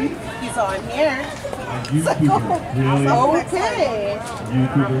better? He's all, I'm here. YouTuber, really? Okay.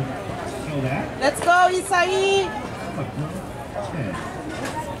 YouTuber. Know that? Let's go, Isai. Yeah.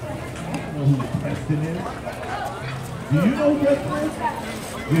 I don't know who Preston is. Do you know who Preston is?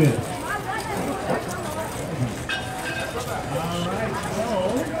 Good. All right, so.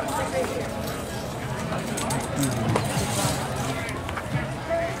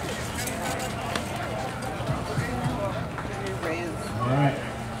 Alright,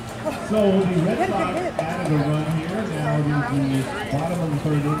 so the Red Sox added a run here. Now it is the bottom of the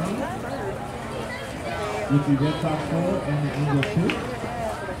 3rd inning with the Red Sox 4 and the Angels 2.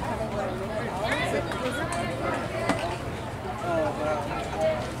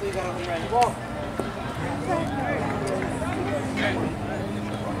 So you got to run.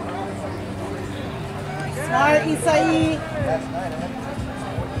 Smart, Isai.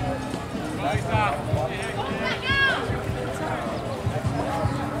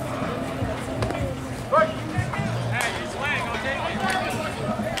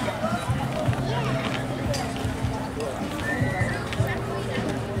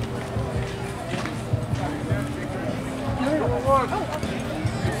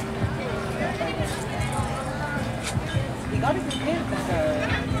 He got it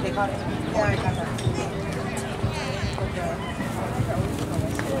prepared.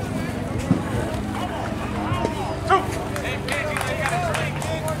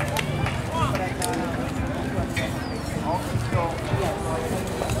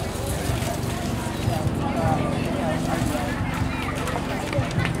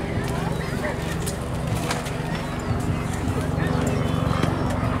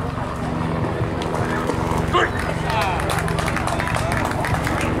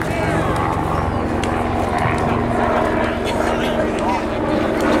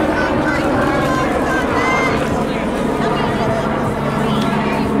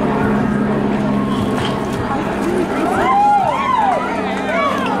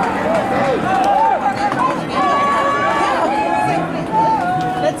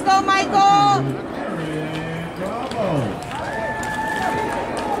 Michael! Bravo!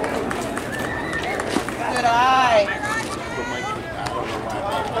 Good eye.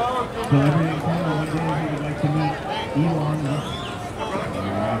 Celebrity and Carlo, one day he would like to meet Elon Musk.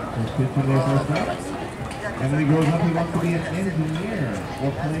 Alright, first pitch in there, first up. And when he grows up, he wants to be an engineer or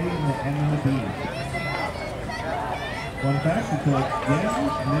play in the MLB. Fun fact, he collects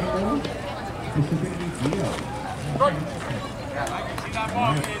gems, minerals, specifically geos. Right.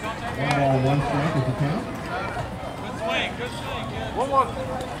 One ball, one strike is the count. Good swing, good swing. One more.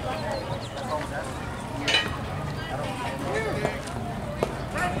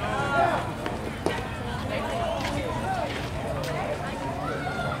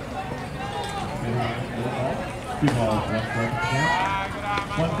 Two balls, one strike count.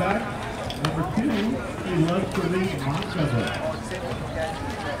 One back. Number 2, he loves to read manga books.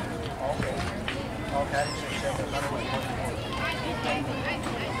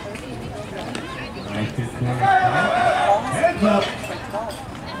 Nice hit corner. Heads up.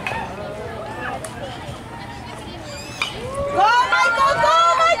 Go, Michael! Go,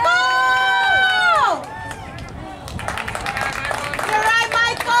 Michael! You're right,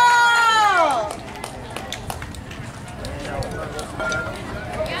 Michael!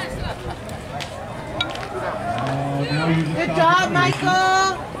 Good job,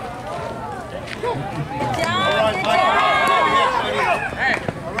 Michael! Good job.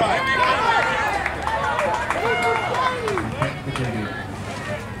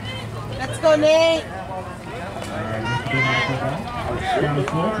 Let's go, Nate! Down the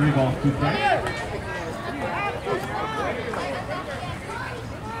floor, 3 balls, 2 strikes.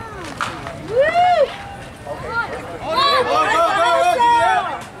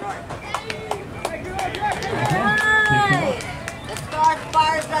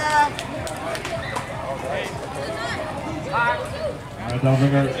 Don't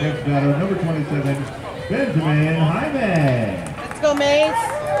bring our next batter, number 27, Benjamin Jaime. Let's go, Mace.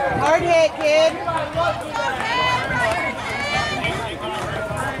 Hard hit, kid.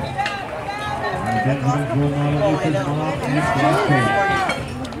 Benjamin's role model is his mom and dad.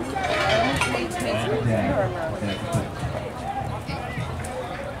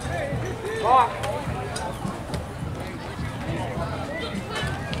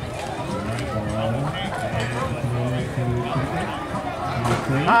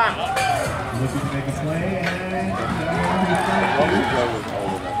 Looking to make a play, and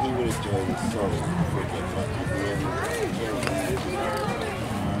he would have joined the story.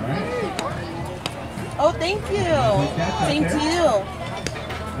 Oh, thank you. Same to you.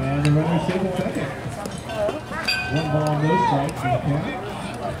 And the runner saves a second. 1 ball, no strikes in the count.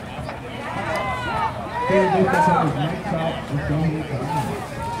 Third base is Mike Trout. Let's go here.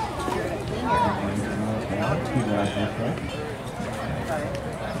 2 balls, no strikes.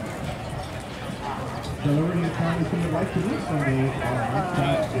 Celebrity and Congress would like to meet someday on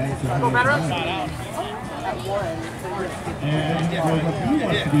and he goes up, he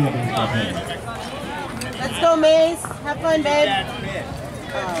wants to be a baseball player. Let's go, Mace. Have fun, babe.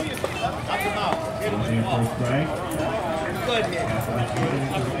 First strike. Good hit.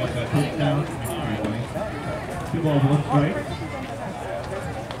 2 balls, 1 strike.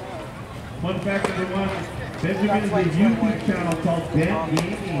 Fun fact number 1. Benjamin is a YouTube channel called Ben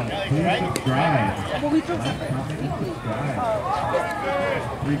Gaming. Please subscribe. Like, comment, and subscribe.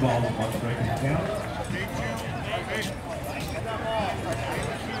 3 balls, 1 strike in the count.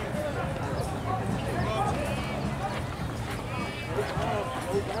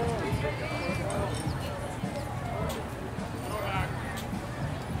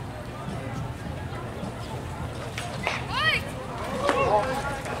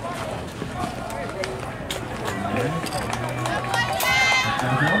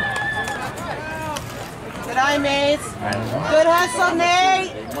 Good eye, Mace. Good hustle,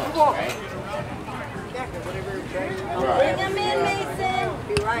 Nate. Bring him in, Mason.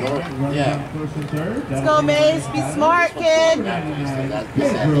 Yeah. Let's go, Mace. Be smart, kid.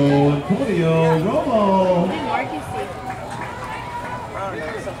 Pedro Antonio Romo.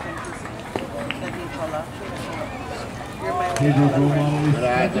 Pedro Romo is Good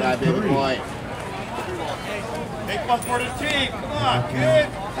eye, baby boy. Take one for the team. Come on, kid.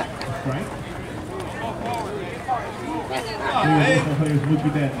 Right? Players would be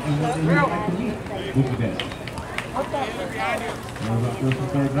dead. And what they would like to meet would be dead. First and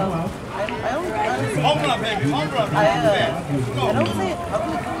third, no out. Home run, baby. Home run. I don't say it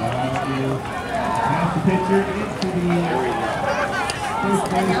publicly. Pass the pitcher into the first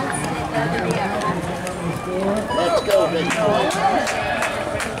base. Let's go, baby boy.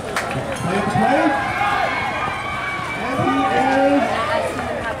 Play the play. And he is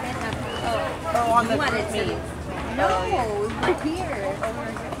On the You wanted group to. meet. No, we're here.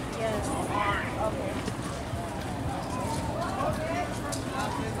 Yes.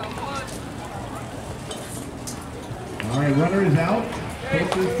 All right, runner is out.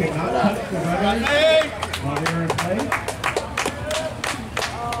 Coaches cannot touch the runners while they're in play.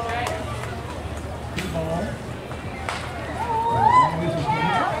 Two ball.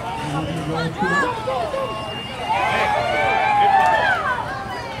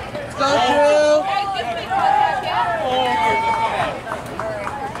 Go, Drew.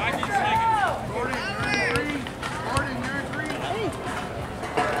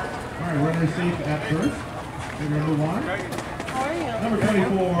 All right, runner safe at first. We're going to move on. How are you? Number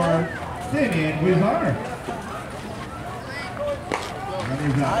 24, Damian Wizar.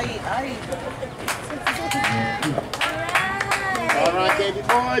 Runner's out. Aye. All right, baby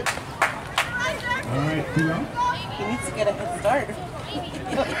boy. All right, 2 out. He needs to get a head start.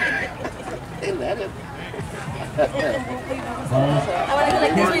 They let him. I want to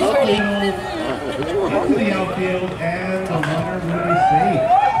collect this one ready. Up to the outfield, and the runner will be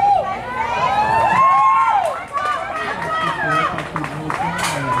safe.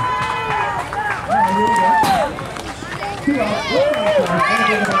 Two out. Go. Oh,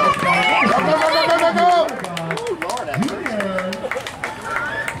 Lord, that's Junior.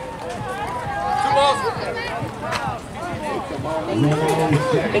 Two balls. come on. He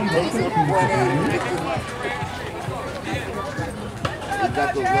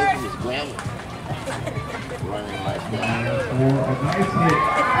got those legs in his grandma. Running like that. For a nice hit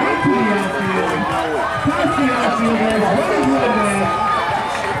into the outfield. Past the outfielders. Running to the net.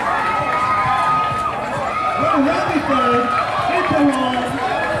 Around the third. Into home.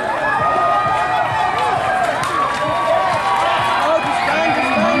 Oh, just run.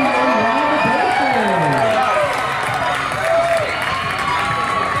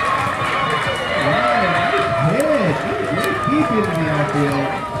 Deep into the outfield.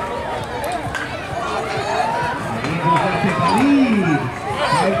 The Angels will take the lead.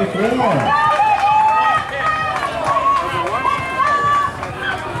 5-4.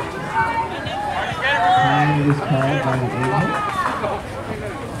 Time is called by the Angels.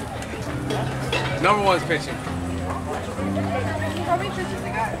 Number one's pitching.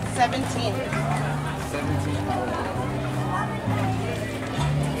 17.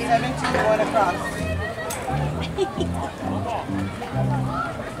 17, one across.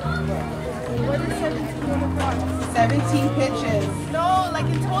 What is 17 going across? 17 pitches. No, like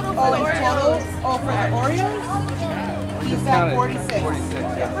in total for Oh, the in Orioles. total? Oh, for the Orioles? He's at 46. 46,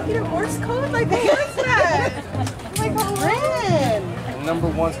 yeah. How can your horse code? Like, what is that? Like, Ren! Number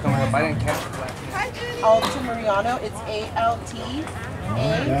one's coming up. I didn't catch it last. Alta Mariano. It's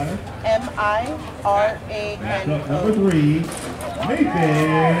ALTAMIRANO. Number 3,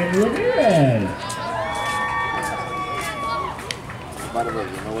 Nathan Ramirez. By the way, you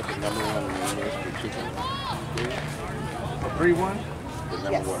know what the number one name is for chicken? 3-1? The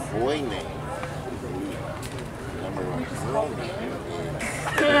number Yes. one boy name. The number one girl name is...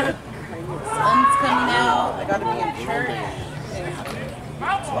 Sun's coming out. I gotta be in church in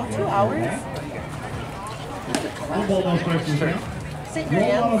 2 hours. One ball, no strikes in count. St. One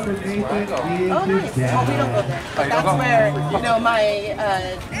Marianne's. ball for Nathan is Oh, nice. his Oh, we don't go dad. there. But that's where, you know, my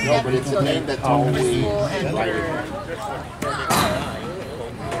No, but it's a name that's always... school and for...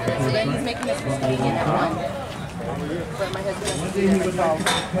 So then he's making us for staying in at 1. But my husband has One to day be he there would at like to 12.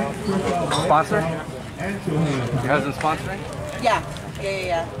 thank Chris Sponsor? and Shohei. Your husband sponsoring? Yeah.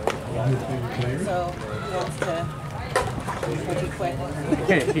 All his favorite players. So he wants to be quick.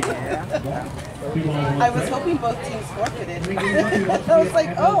 Yeah. 2 balls, I was hoping both teams forfeited. I was like,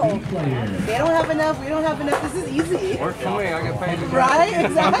 MLB oh, player. they don't have enough, we don't have enough, this is easy. Work for me. I get paid to drive. Right?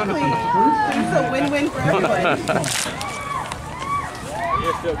 Exactly. It's a win-win for everyone.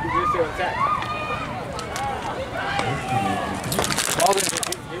 You're still intact. Ball in.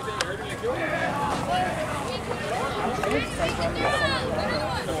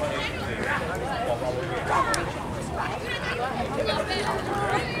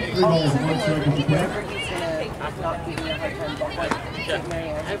 Three balls, 1 strike is the count. Whoever he's gonna not give me a hard time, but St.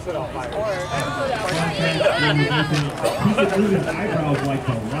 Marianne. He could move his eyebrows like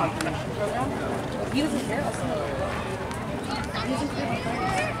the rock. He was in here.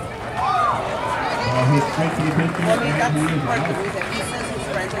 Hit straight to the pitcher, Well, I mean, that's and he is part of the out. reason. He says his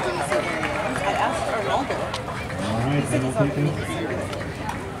friends are going to St. Marianne. I asked Arnaldo. All right, He said that'll he's on take the us.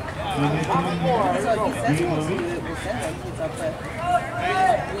 So if he says he wants to do it, we'll send him. He's up with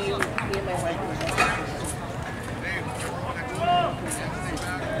me and my wife were there.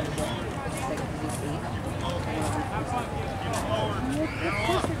 Of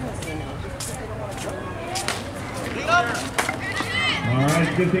course they're going to say no. Just because they don't want to All right,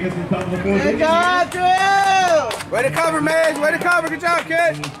 good thing it's the top of the fourth. Good job, Drew! Way to cover, Maze. Way to cover. Good job,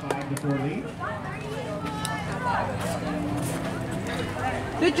 kid. 5-4 lead.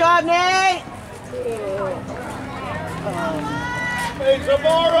 Good job, Nate! Hey,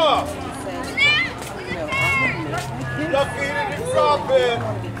 Zamora. Lucky you didn't drop it.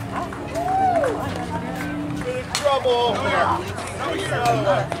 You're in trouble.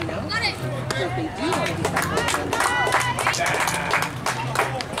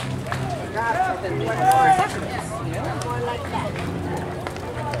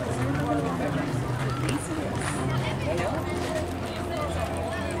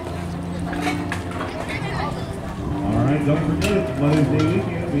 All right, don't forget it's Mother's Day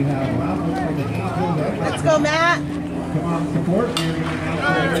weekend. We have raffles for the Angels. Let's go, Matt! Come on, support. We're going to announce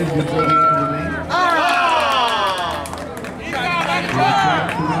the winners before the end of the night. Ah!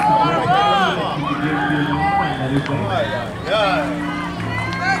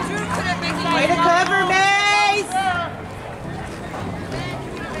 Way to cover, Mace!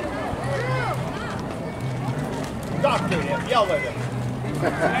 Talk to him. Yell at him.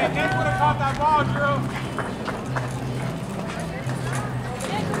 Hey, Nick would have caught that ball, Drew.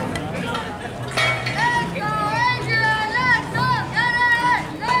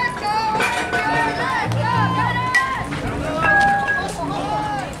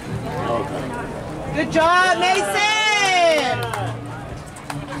 Good job, Mason!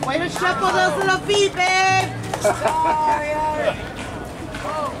 Way to shuffle those little feet, babe!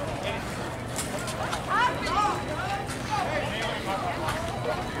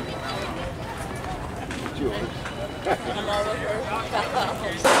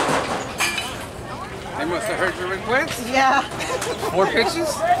 They must have heard your request. Yeah. 4 pitches?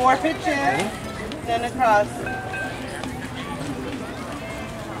 4 pitches. Then across.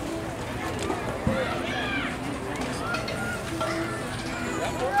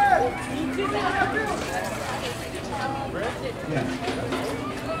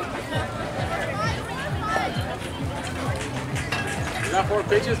 Is that 4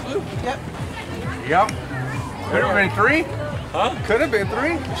 pitches, Blue? Yep. Yep. Could have been 3. Huh? Could have been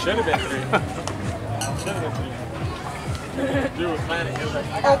 3. It should have been 3. Should have been 3. Drew was planning. He was like,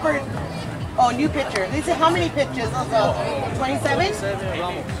 Oh, oh, new pitcher. They said how many pitches? 27?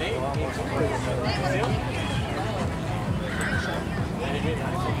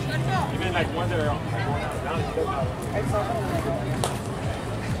 You mean like one that are down? I saw them.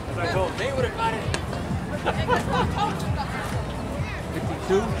 As I told him, they would have got it.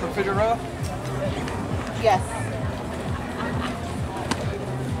 52 for Figueroa. Yes.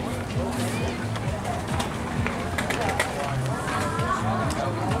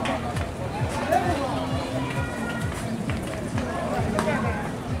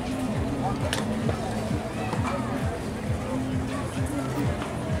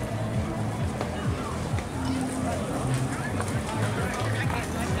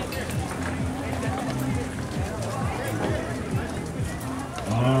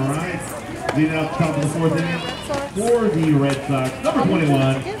 Leading out top of the 4th inning for the Red Sox, number 21,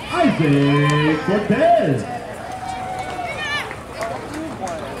 Isaac Cortez.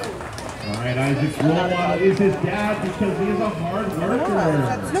 All right, Isaac's role model is his dad because he is a hard worker.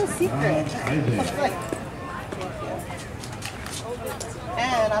 That's no secret. Isaac.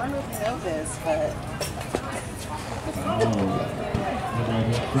 And I don't know if you know this, but...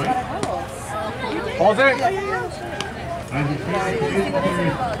 Hold it. Isaac's favorite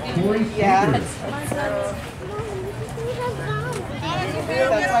is Corey Yeah. Seager.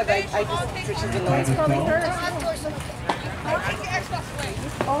 That's why I just Trisha's annoyed.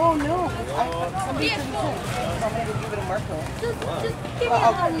 Oh no! Somebody said I'm gonna go give it a Marco.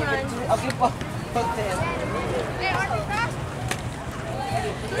 I'll give both to him.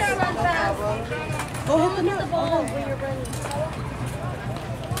 Go hit the net. Oh, when you're ready.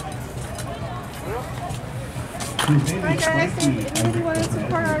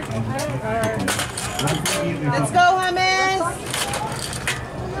 Let's go, Hummus!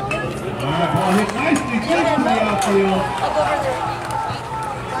 Alright, ball hit nicely just to the outfield.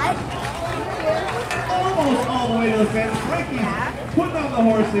 Almost all the way to the fence. Frankie's putting on the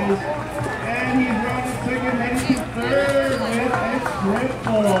horses. And he's rounding second, heading to third with a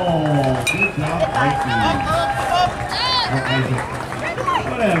triple. Good job, Frankie.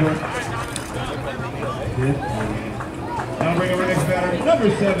 Whatever. Now bring over next batter, number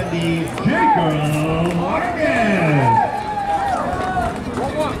 70, Jacob Marquez.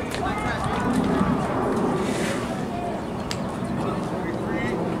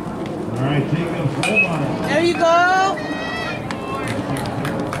 All right, Jacob's role model. There you go.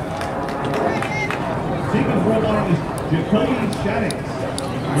 Jacob's role model is Shaddix,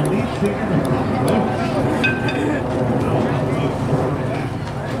 the lead singer of Papa Roach.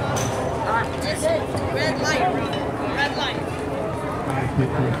 Red light. Red light. High pitch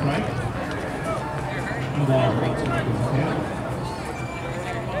for a strike. The ball one strike is hit.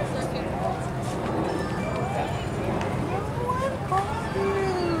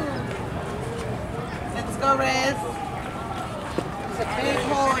 Let's go, Riz. There's a big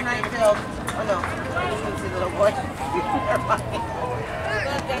hole in right field. Oh no, I didn't see the little boy. Never mind.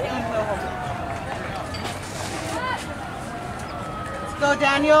 Let's go,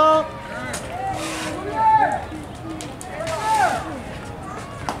 Daniel.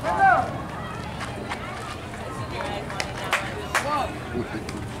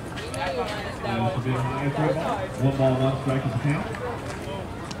 One ball, one strike is the count.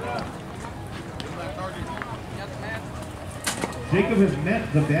 Jacob has met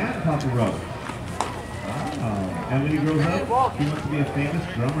the bad Papa Roach. Wow. And when he grows up, he wants to be a famous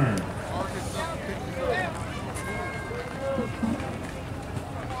drummer.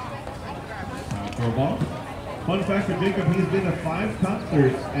 For a ball. Fun fact for Jacob, he's been to 5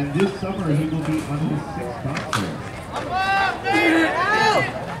 concerts, and this summer he will be on his 6th concert.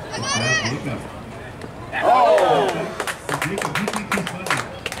 Jacob. Oh! Jacob, he thinks he's funny.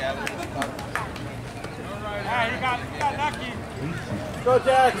 Alright, you got lucky. Go,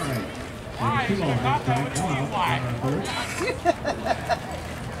 Jack. Alright, you got that one.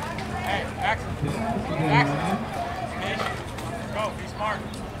 Hey, Jackson. Jackson. Go, be smart.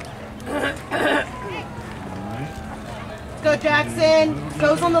 Let's go, Jackson.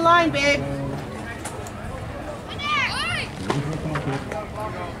 Toes on the line, babe.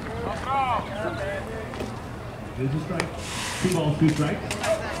 There's a strike. 2 balls, 2 strikes.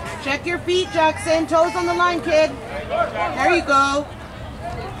 Check your feet, Jackson. Toes on the line, kid. There you go.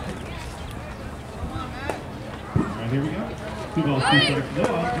 Alright, here we go. 2 balls, 2 strikes. No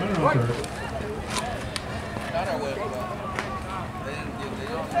out. Runner on third.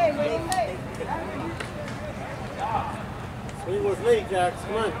 He was late, Jax.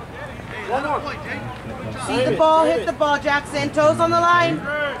 Come on. One more. See the ball, hit the ball, Jackson. Toes on the line.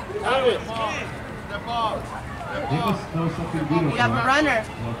 He must know something beautiful. You have a runner.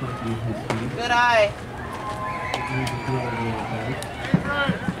 Good eye.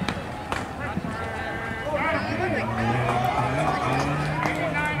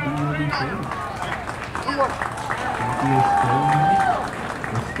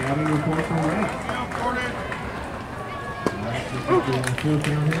 Scouting report from Red. Fourth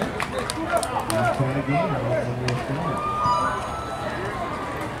down here. Last try again. One more score.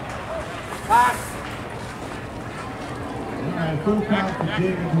 Pass. Alright, full count for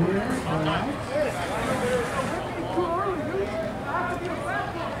Jacob here.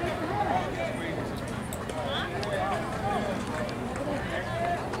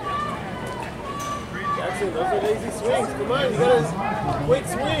 Jackson, those are lazy swings. Come on, you got a quick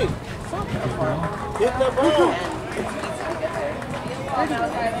swing. Hit the ball.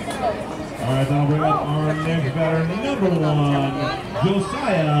 Alright, now bring up our next batter, number 1,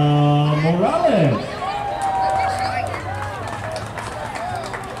 Josiah Morales.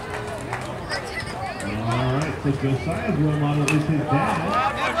 Alright, so Josiah's role model is his dad.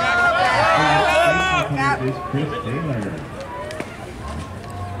 And his is Chris Taylor.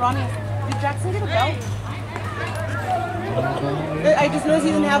 Ronnie, did Jackson get a belt? I just noticed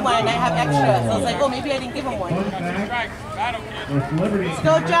he didn't have one and I have extra. So I was like, oh, maybe I didn't give him one. Fun fact, for celebrity. Let's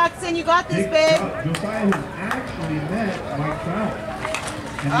go, Jackson. You got this, babe. Josiah has actually met Mike Trout.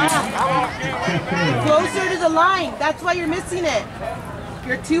 Closer to the line. That's why you're missing it.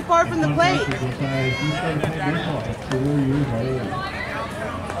 You're too far from the plate. He started playing baseball at 4 years old.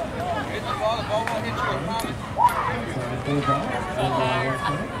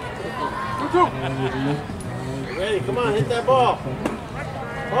 Ready, come on, hit that ball.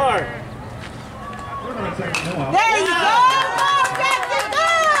 Hard. There you go! Go, Jackson, go!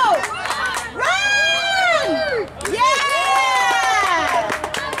 Run! Yeah!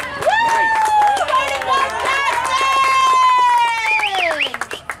 Woo! Way to go,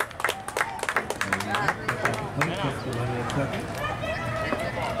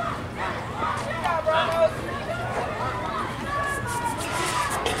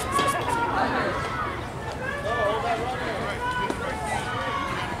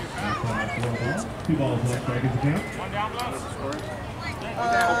 Two balls, one strike is the count.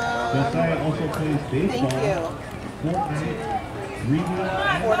 Josiah also plays baseball, Fortnite, Review,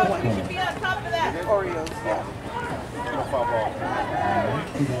 and football. Be on top of that. Orioles, yeah.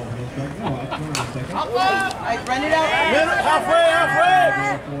 Two balls, one strike. No, that's one in a second. I run it out. Halfway, halfway.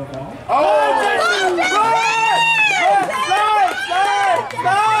 Four balls. Oh,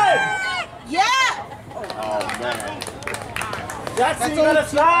 Jackson, you gotta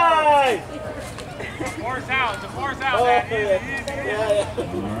slide! Force out. The force out, Oh, man. yeah.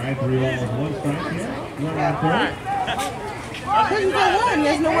 All right, 3 balls, 1 strike here. Run on third. Because you got one,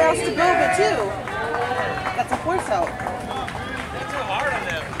 there's nowhere else to go but two. That's a force out. That's too hard on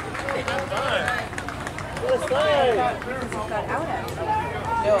them. Gotta slide! Got out at it.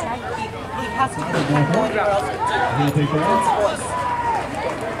 No, he has to get the puck going or else He'll take the it's ball. force.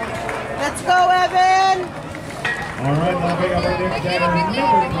 Let's go, Evan! All right, now bring up our next batter, number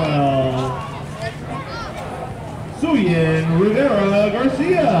 12. Suyin Rivera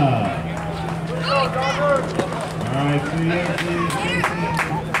Garcia. All right, Suyin is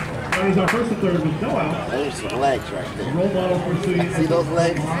runners on first and third with no outs. There's some legs right there. Role model for Suyin. See those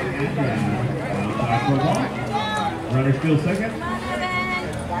legs? Outside for a ball. Runner still second.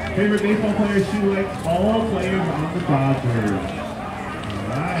 Favorite baseball player she likes all players on the Dodgers.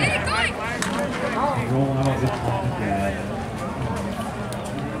 All right. Roll out this one again.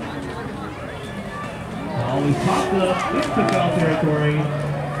 Ball is popped up into foul territory.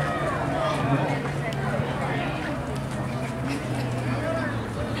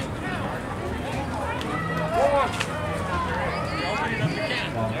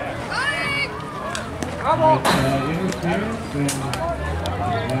 Interference and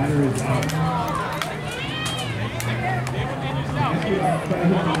batter is out.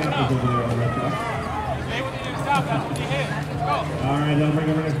 All right, they'll bring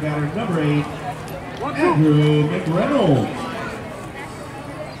up our next batter, number 8, Andrew McReynolds.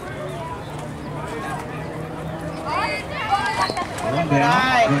 One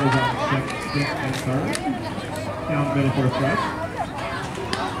down, runners on second and third. Down the middle for a strike.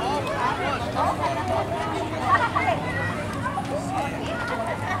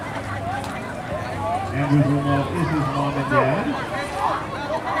 Andrew's role model is his mom and dad.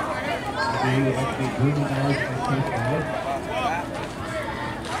 They would like to be Bruno Mars and Chris Mars.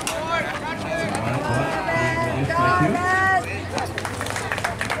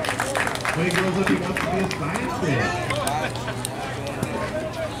 Way girls if he wants to be a science fan.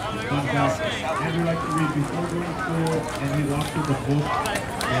 Fun fact, Andrew likes to read before going to school and he walks with the book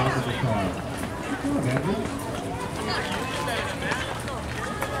down to the car. Come on, Andrew.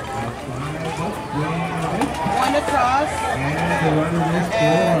 One across. And the runner will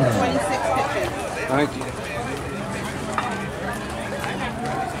score. 26 pitches. Thank you.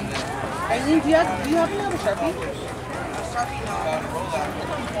 Eileen, do you happen to have a Sharpie?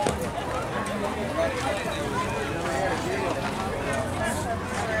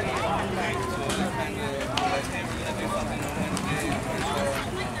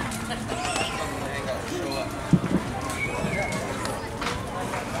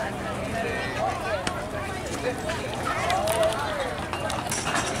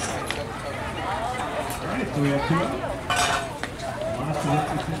 So we have 2 out. Last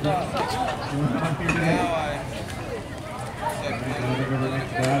one, 6 and 1 out here today.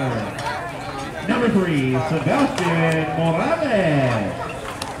 Next batter. Number 3, Sebastian Morales.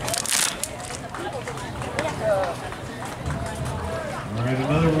 All right,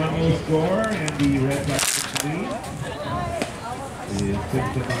 another run will score, and the Red Sox lead is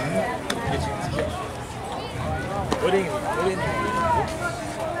 6-5.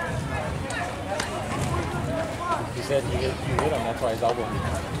 He said you hit him, that's why his elbow.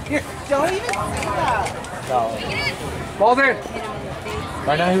 Don't even say that. No. Ball's in!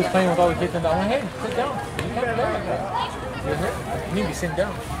 Right now he was playing with all the kids in down. Hey, sit down. You can't play like that. You're hurt. You need to be sitting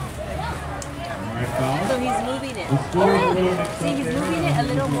down. So he's moving it. See, he's moving it a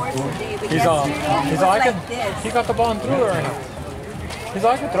little more today, but He's all, yesterday he he's was all, like this. he got the ball and threw it right now. He's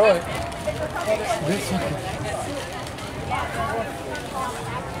all, I can throw it.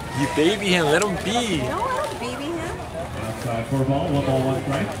 You baby him, let him be. No, I don't baby him. Outside for a ball, 1 ball, 1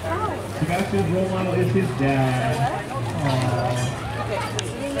 strike. Sebastian's role model is his dad.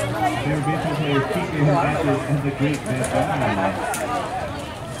 Favorite baseball players keep their matches and the great man.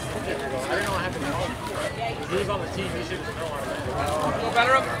 He was on the team, he should have thrown it. Go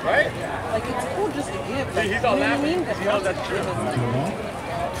better up, right? Like, it's cool just to give. Like, He's all you know what I mean? laughing. He knows that's true.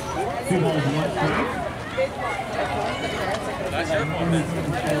 2 balls, 1 strike. That's your fault.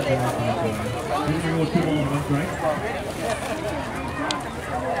 We're going to go 2 balls, 1 strike.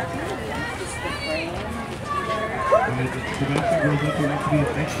 Sebastian grows up to want to be an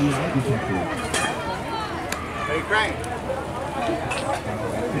FBI detective. Hey, Crank.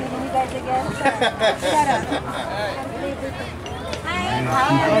 You guys again? Shut up. Hi.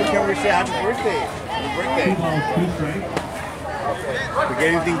 Oh, can we say happy birthday? Happy 2 birthday. balls, 2 strikes. We get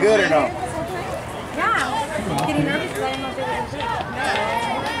anything good or no? Yeah. I'm getting nervous because I didn't know if they were going to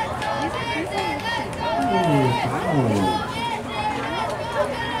Oh, foul.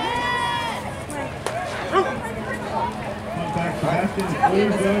 Sebastian is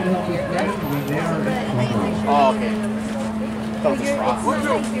always good to help his friends when they are in trouble. Oh, okay. That was a It's frost. like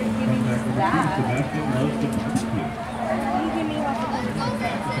you're giving that. Sebastian loves to barbecue. You give me what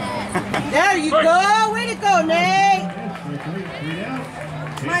There you go. Way to go, Nate.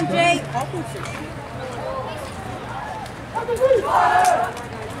 Come on, Jake. We're doing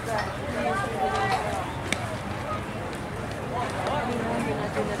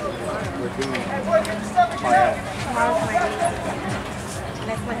Tomorrow's my day.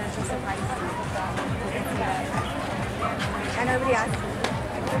 Next one has to surprise you. And nobody asked me.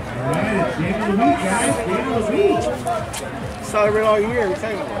 Alright, it's game of the week, guys. Game of the week. Celebrate all year. We're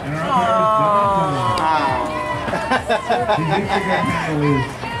saying. And our umpire is John. His Instagram handle is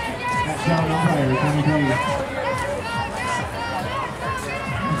 @John Umpire. We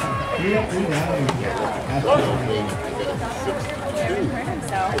got it. That's Hurt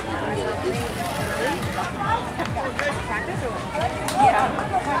himself. Yeah.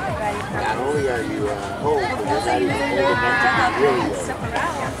 not only are you home, but you're not even old enough to be really old. Stuff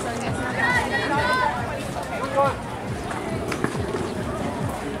around, so it's not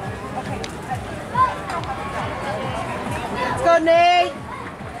Let's go, Nate.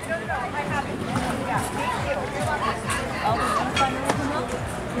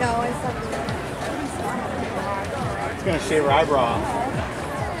 No, it's not. It's gonna shave her eyebrow off.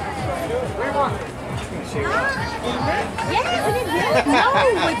 It's gonna shave her off. Yes, it is. No,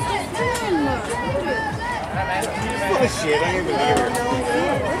 it's just him. She's full of shit. I don't even believe her. It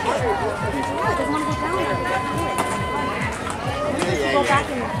doesn't want to go down there. Go back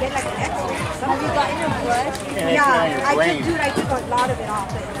and get like an X-ray. Have you gotten your blood? And it's on your Yeah, I brain. took, dude, I took a lot of it off,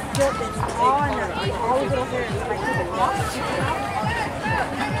 but it's still, it's all in there, like all the little hairs. Like, I took it off.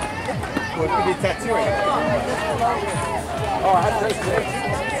 What if we did tattoo right now? Oh, I had to race today.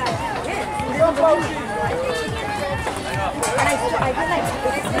 And I did like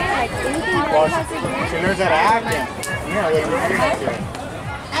this hair, like anything that Well, has to do. she learns how to act and, you know, like, we're doing it to her.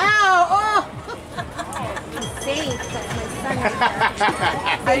 Ow! Oh! Safe, that's my son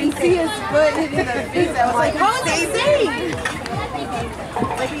right I didn't see his foot hitting the face. I was like, how is he safe? there.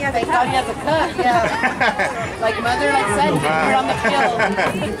 Like he has a Thank God he has a cut, yeah. Like mother, like son, you're on the field.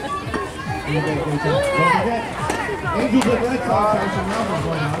 Don't forget, Angels at Red Sox have some numbers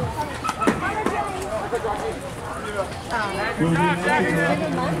going on. We'll be announcing the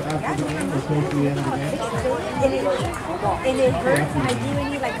numbers after the game or close to the end of the game. And it hurts when I do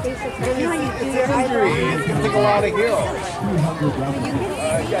any like facial surgery. You know when you do your eyebrows? It's gonna take a while to heal. 200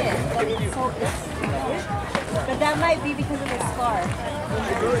 But you can see it. So it's, but that might be because of the scar. When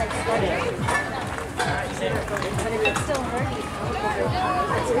you're like sweating. But if it's still hurting,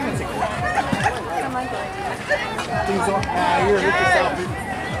 come on, Things don't, you're hurt yourself.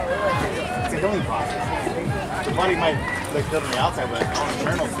 It's a healing process. Your body might look good on the outside, but on the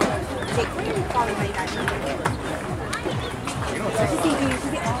internal side. take what are you calling my dad? You don't take See, you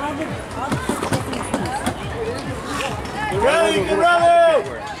see all the Get ready, get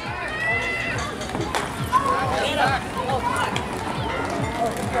ready!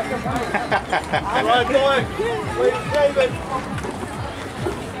 All right, boy. Wait, David.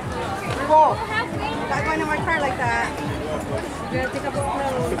 Why going in my car like that? You're gonna take up a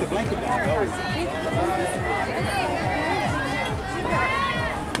pillow. Put the blanket down.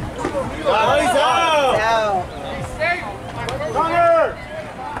 Nice out! Ow. Connor!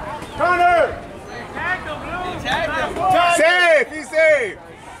 Connor! Safe! He's safe!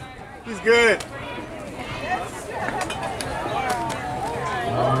 He's good.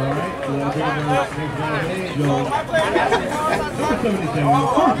 Alright, so that's it. Number 77,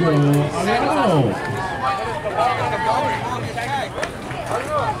 Sergio Ariano.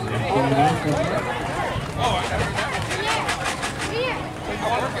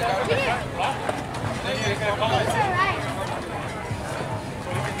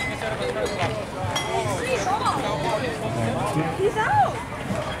 He's out.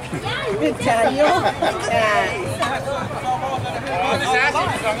 Daniel. I'm just asking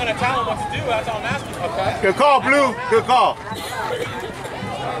because I'm going to tell him what to do. That's all I'm asking. Okay. Good call, Blue. Good call.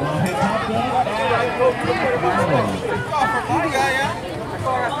 Ball hit popped up.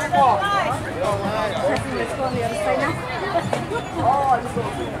 Let's go on the other side now.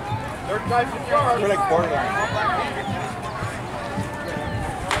 We're like borderline.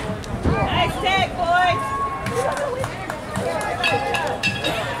 Nice tag, boys.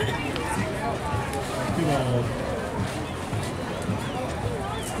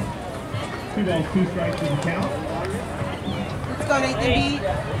 Two balls, 2 strikes in the count. Let's go, Nathan B.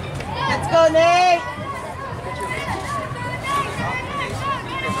 Let's go, Nate.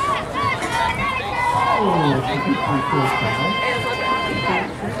 Oh, 53 foul.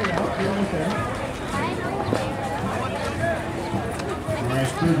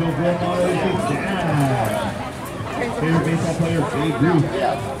 Orioles role model is his dad. Favorite baseball player, Babe Ruth.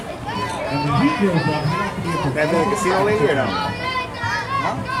 And when he grows up, he wants to be a Guys in the casino lady or no?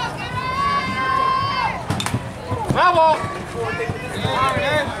 Huh? Bravo!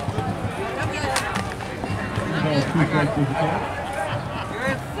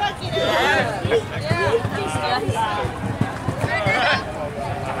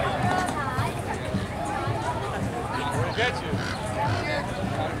 Get you.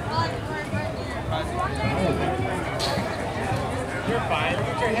 You're fine. Look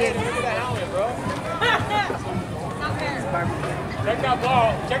at your head. Look at that helmet, bro. Check that ball.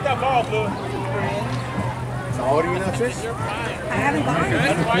 Check that ball, Blue. So how old are you now, Trish? You're fine. I haven't gone.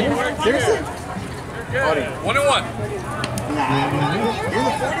 That's why you work here. Seriously? You're good. 1 and 1. Nah, you're the 40.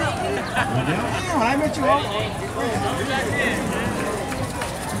 Damn, when I met you all.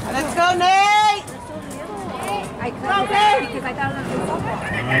 Let's go, Nate! I couldn't because I thought it was football.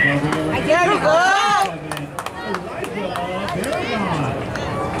 There you go!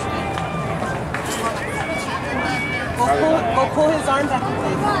 Go pull his arm back.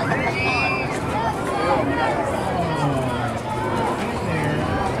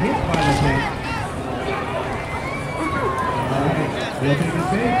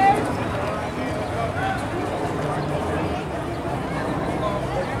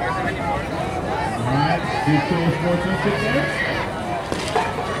 Alright, sportsmanship there.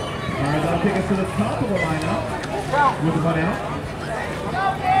 Alright, that'll take us to the top of the lineup with the butt out.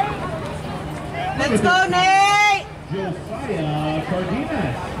 Let's go, Nate! Josiah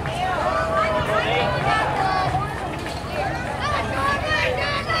Cardenas.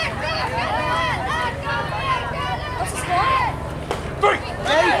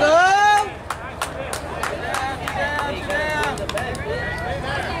 There you go!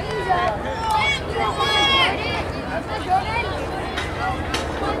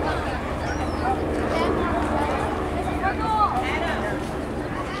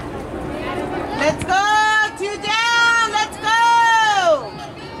 Let's go! 2 down! Let's go!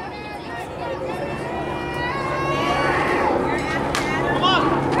 Come on!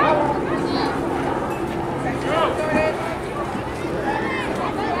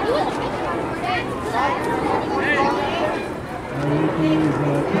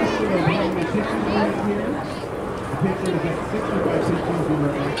 Pitcher is at 65 pitches, we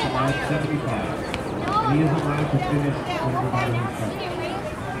were at about 75. And he is alive to finish when we're out of his cup.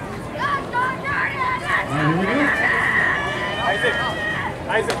 Alright, here we go. Isaac.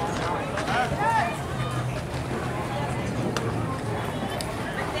 Isaac.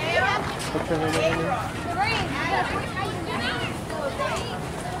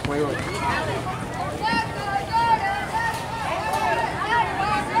 Wait.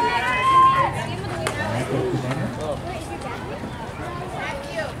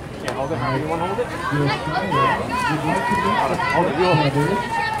 Yeah, hold it. You want to hold it? Hold it.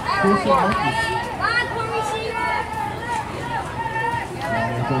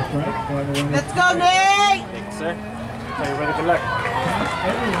 Let's go, Nate! Thanks, sir. So you're ready. Good luck.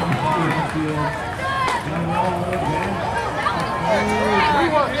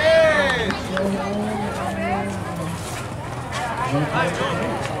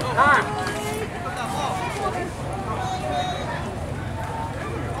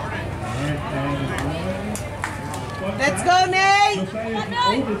 Let's go, Nate! Josiah's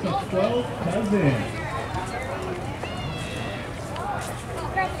oldest of 12 cousins.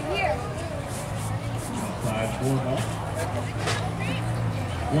 5-4 ball.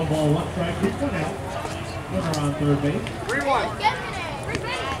 1 ball, 1 strike, hit 1 out. Runner on third base. 3-1.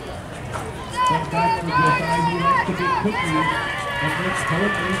 Come back for Josiah, he likes to get cookies and makes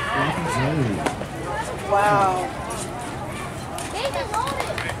third base sloppy Joe. Wow.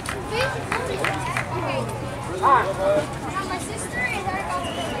 My sister is our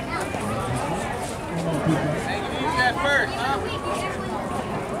right now. Hey, you use that first, huh?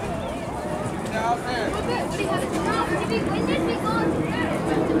 Out there. If we win this, we go on to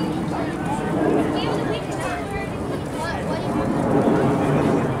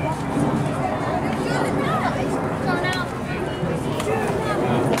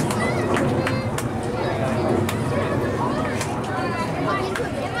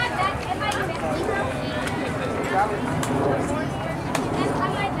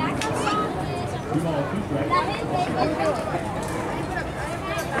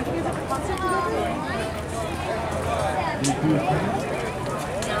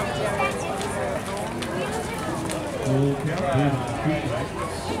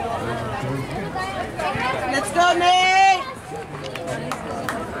Let's go, Nate!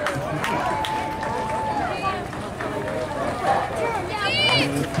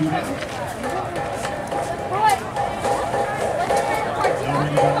 2 down.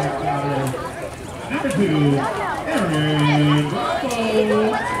 Number 2, Aaron Bronco.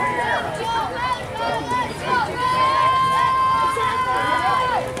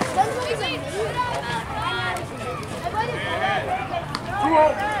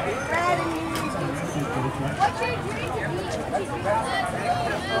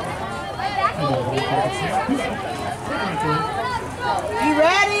 You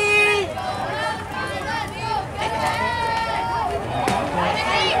ready?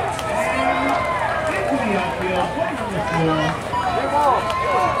 Into the outfield, point number 4.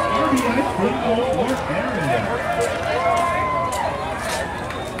 RBI single for Aaron.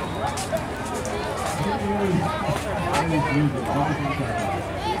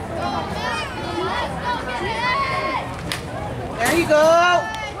 There you go.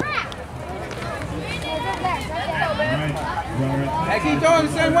 Hey, keep going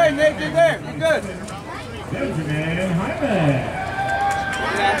the same way, Nick. Get there. You're good. Benjamin Hyman.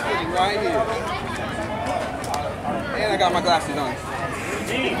 Right here. And I got my glasses on.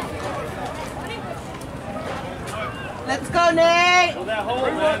 Let's go, Nate. Hold that hole,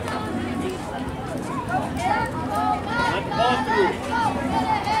 man. Let the ball through.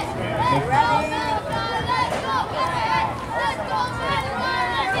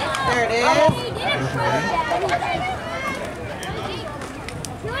 There it is.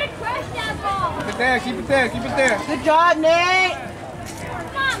 Keep it there, keep it there, keep it there. Good job, Nate.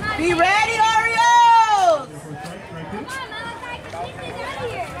 Be ready, Orioles.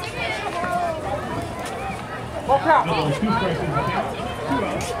 Two strikes in the count. 2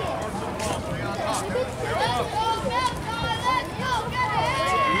 outs.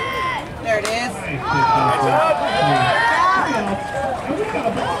 There it is. Nice hit. And we got a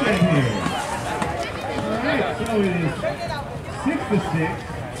ball game here. Alright, so it is 6-6.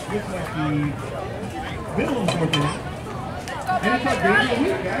 Looks like the middle of the 4th inning. And it's our game of the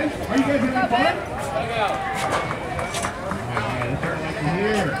week, guys. Are you guys having fun? Alright, that's what I like to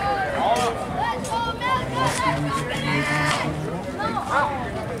hear.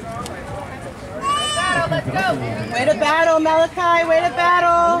 Way to battle, Malachi. Way to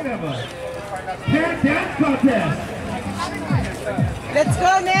battle. We have a parent dance contest. Let's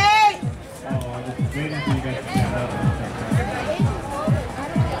go, Nate. Oh, I was waiting for you guys to stand up.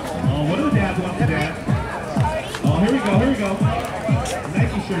 Oh, what do the dads want to dance? Oh, here we go, here we go.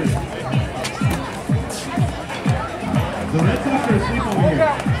 Nike shirt. The Red Sox are asleep over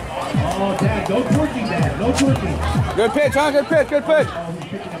here. Oh, Dad, no twerking, Dad. No twerking. Good pitch, huh? Good pitch, good pitch. Oh, he's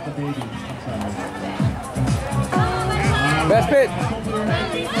picking up the baby. I'm sorry. Best pitch.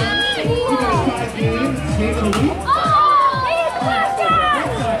 We got a tie game. Game of the week.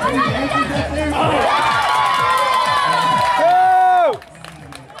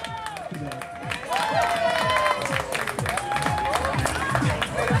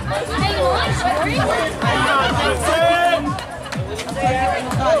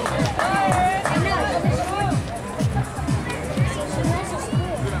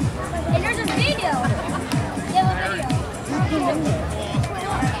 And there's a video. They have a video.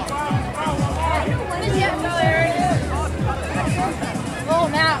 Oh,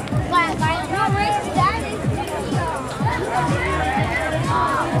 now. Flat. No, race that is video.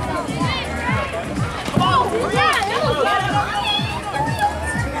 Oh, yeah.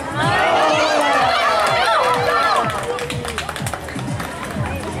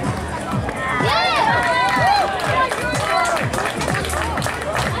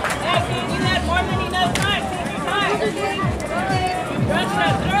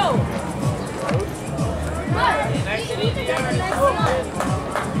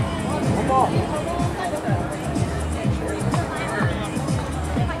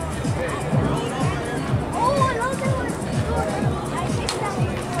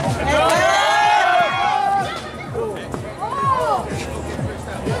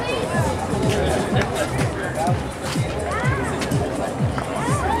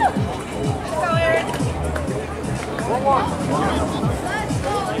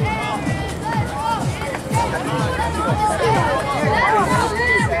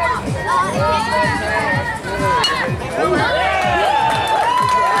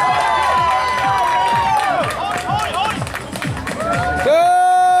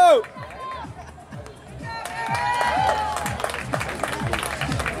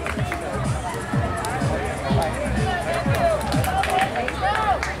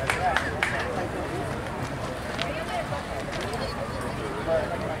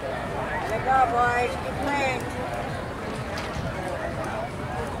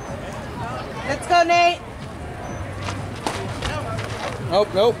 Let's go, Nate. Nope,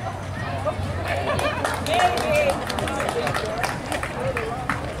 nope.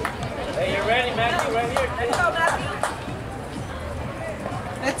 Hey, you ready, Matthew? Right here. Let's go, Matthew.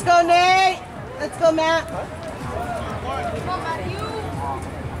 Let's go, Nate. Let's go, Matt. Come on, Matthew.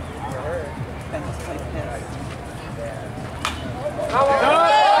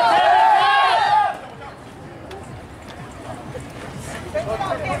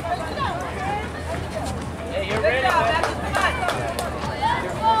 Hey, you're ready, Matthew.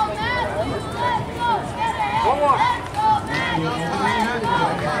 One more.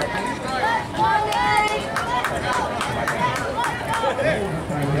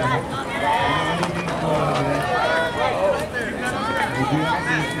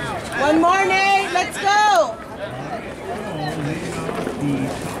 One more, Nate. Let's go.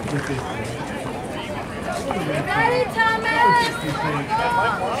 Ready, Thomas?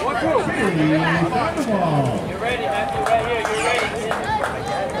 You're ready, Matthew. Right here. You're ready.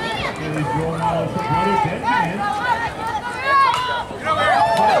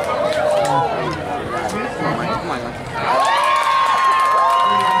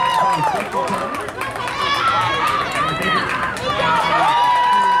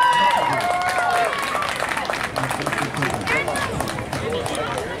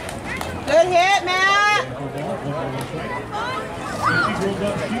 Good hit, Matt. She grows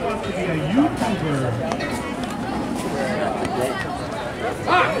up, she wants to be a YouTuber.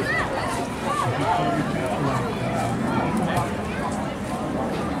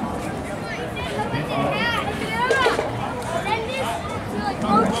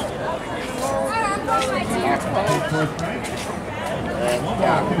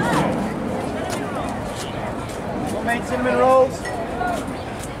 Homemade cinnamon rolls.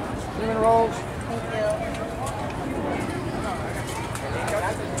 Cinnamon rolls.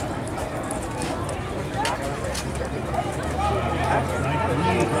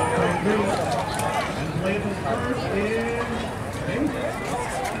 And playing the first is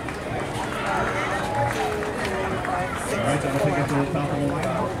all right, that'll take us to the top of the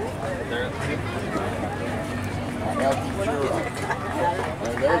line.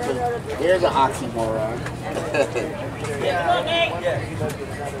 There's a oxymoron.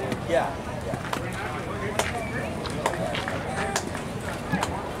 Yeah.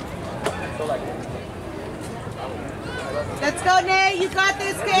 Let's go, Nate. You got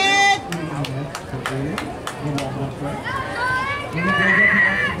this, kid.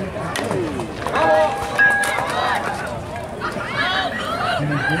 And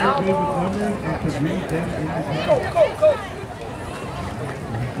he's very good with numbers and to read them in the game.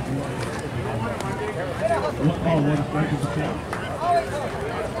 One ball, one strike is the count.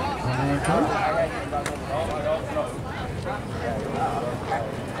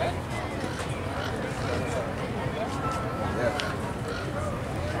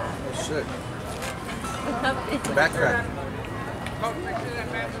 Shit. Backtrack.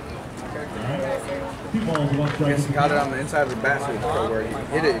 Two balls, one strike. Guess he got it on the inside of the bat, so where he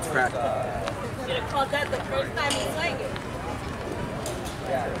hit it, it cracked. Should have called that the first time he played it.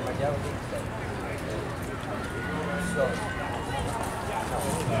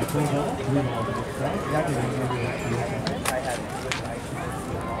 Three balls, one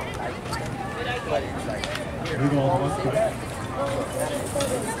strike. Three balls, one strike.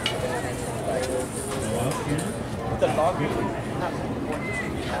 The log.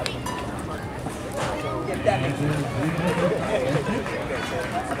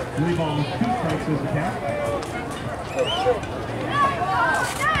 Three balls, two strikes is the count.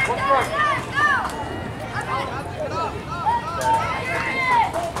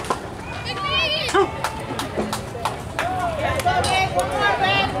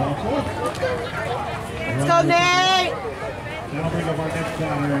 Let's go, Nate. That'll bring up our next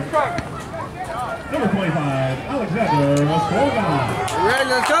batter. Number 25, Alexander Mascova. Ready,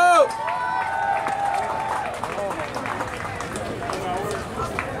 let's go!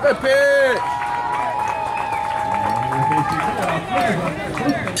 Good pitch!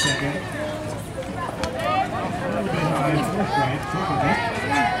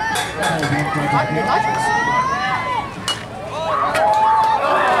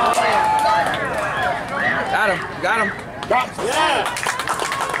 Got him, got him. Yeah!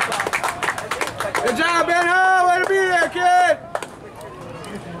 Good job, Benho! Way to be there, kid!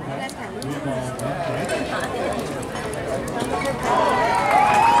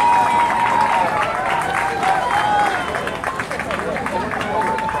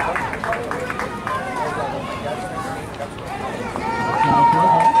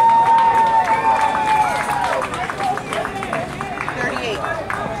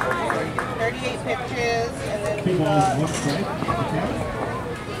 Pitches, and then Two balls, one strike.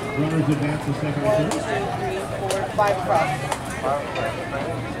 Runners advance to second and 1, 2, third. 3, 4, 5 across.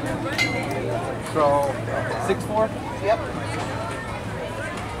 So 6-4. Yep.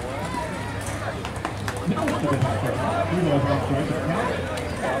 Now one of them is 3 balls, 1 strike. That counts.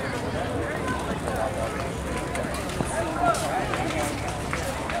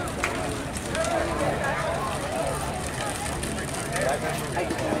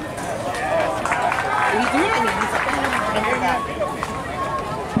 He's doing it and he's like, I don't know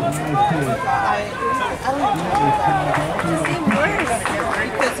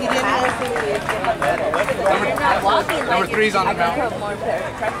because he didn't Number 3's on the mound. put more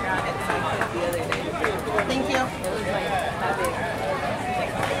pressure on it than I could the other day. Thank you. It was like habit.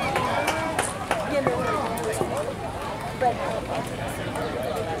 But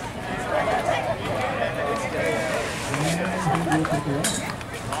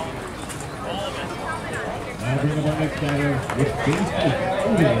Now bring up our next batter with baseball.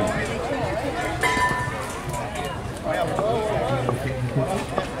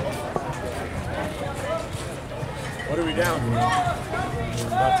 What are we down?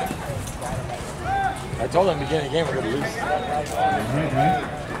 I told them at the beginning of the game we're going to lose. Right.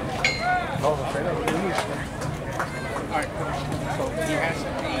 Told them straight up we're going to lose.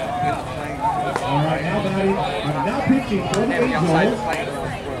 All right, now batting. Now pitching for the Angels.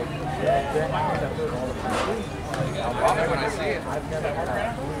 When I see it. I've never had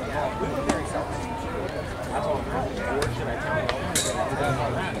that. We were very selfish. That's all I'm having. Or should I tell you?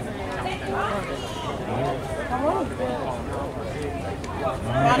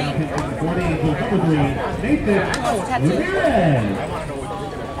 Now pitching for the Angels, number 3, Nathan Rivera.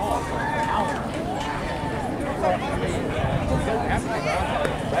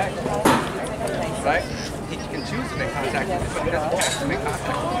 Right? He can choose to make contact with it, but he doesn't have to make contact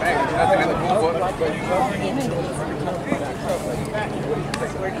with the bag. There's nothing in the rule book.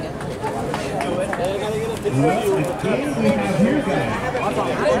 What a game we have here, guys.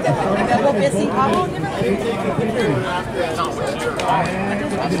 Double busy.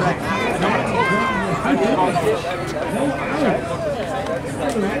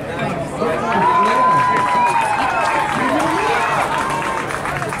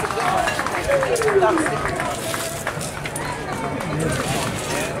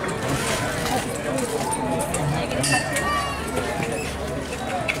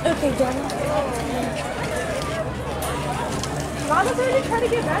 okay, Donna. Mama's already trying to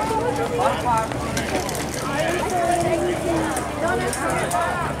get back to us.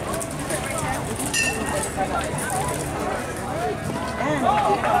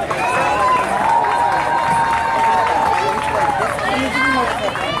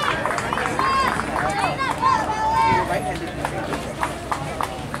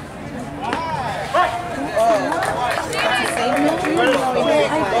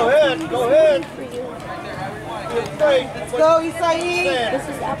 Go ahead. Let's go, Isai. This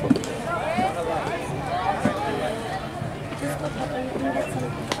is Applebee's. Just look up and get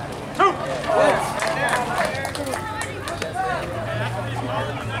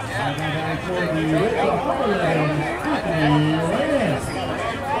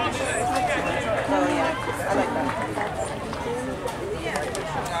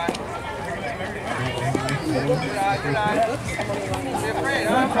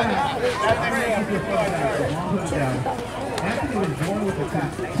Anthony was born with a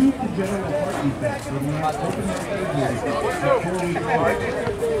acute congenital heart defect when he had open heart surgery at 4 weeks old.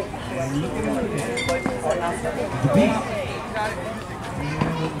 And look at him again. The beast.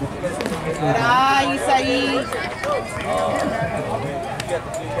 Ah, Isai.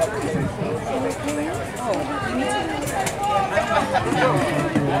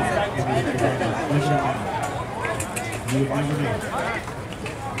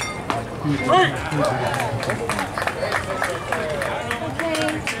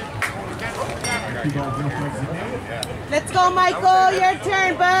 Let's go, Michael. Your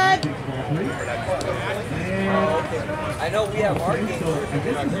turn, bud. I know we have our game. So I guess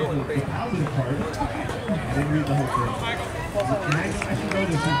this is the positive part. I didn't read the whole thing. And I should know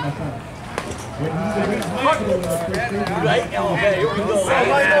this is my son. When he's in the hospital in the first grade, Right? Okay, here we go. I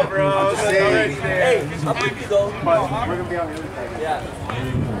like that, bro. Hey, I'm with you though. We're going to be on the other side. Yeah.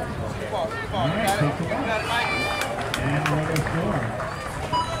 all right, takes it back. And runner score.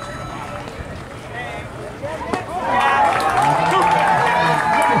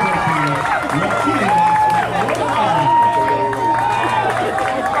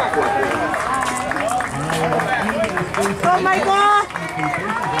 Go, Michael.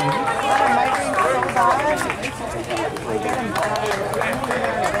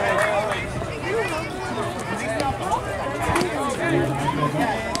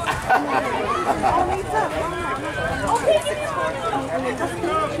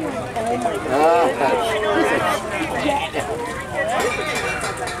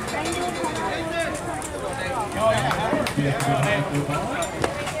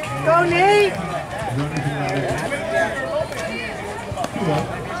 Go, Nate!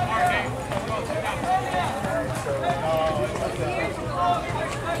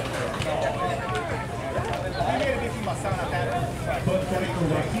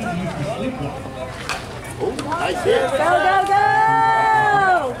 Oh, nice hit. Go, go, go!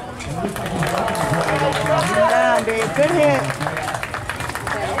 Down, babe. Good hit.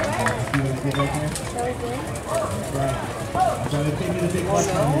 Oh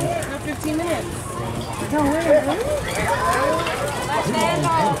no, for 15 minutes.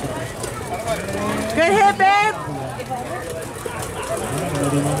 Good hit, babe.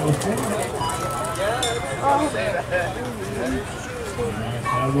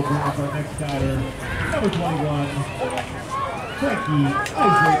 We'll bring up our next batter, number 21, Frankie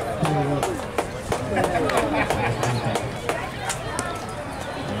Isaac.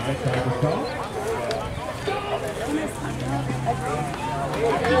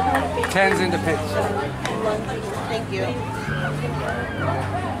 10's into pitch. Thank you.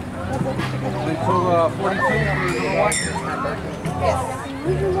 Until 42 for number 1. Yes.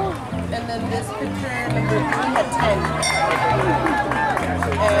 And then this picture, number 3 had 10.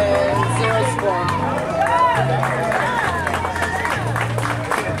 And 0 score.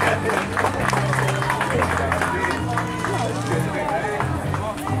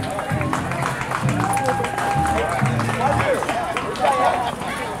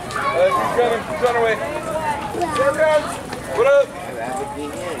 He's running away. What up?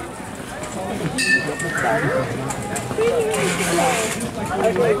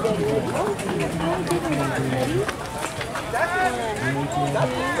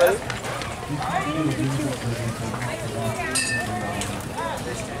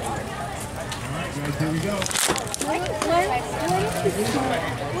 Here we go.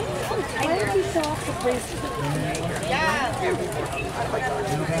 Why don't you show off the bracelet?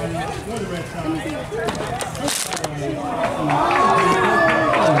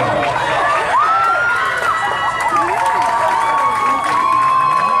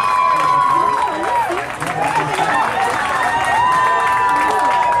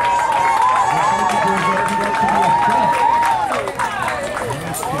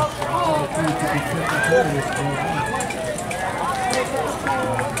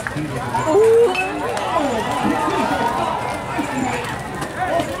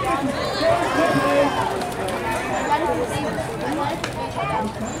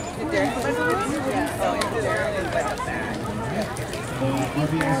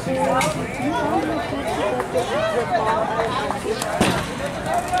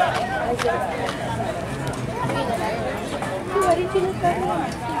 Why did you look that one?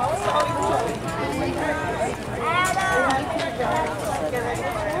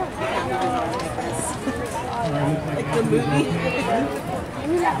 Like the movie.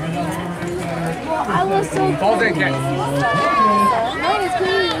 Well, I was so Balls in, Ken. No, it's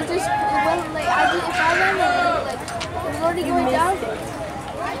clean. It just, it wasn't like, if I ran it, like, it was already going down. It was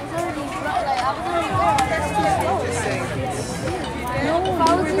already, like, I was already going. That's too slow. No, if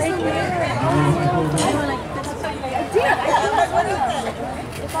I was just over there, I was like, I did.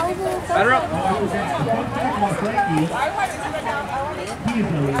 If I was a Better up. He's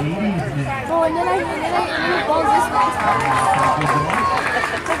a ladies' man. Oh, and then I balled this last time.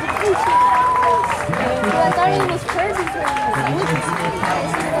 But I thought it was perfect for me.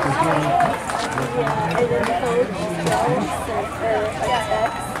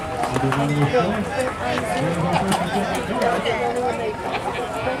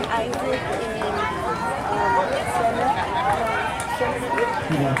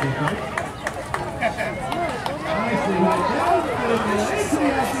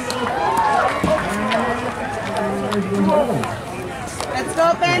 Let's go,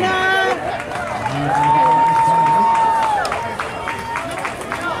 Benna!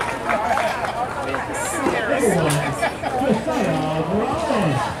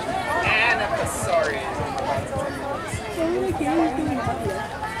 And I'm sorry.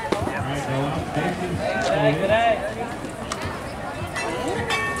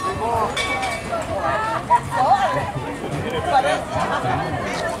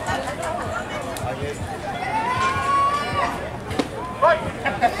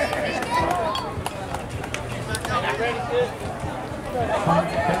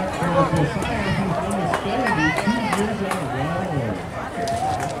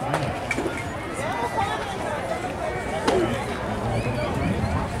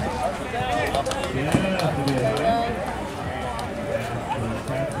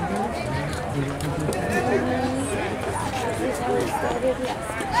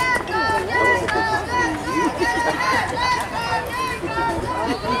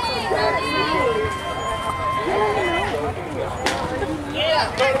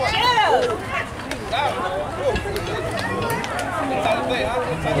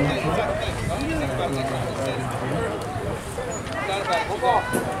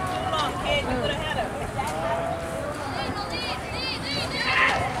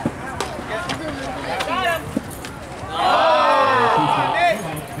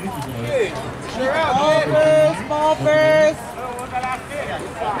 Ball first.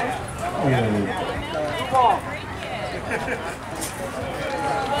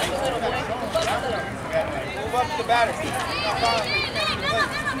 Move up to the batter.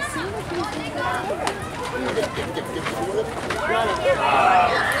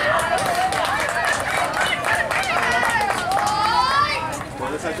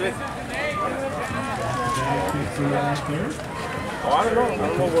 Oh, I don't know. I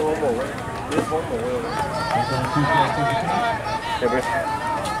don't know where one more. This one more.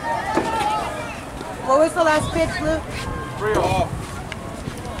 What was the last pitch, Luke? 3-0.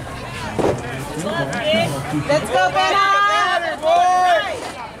 Let's go, Benna!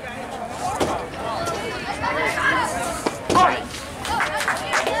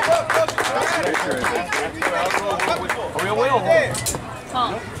 Are we away or home?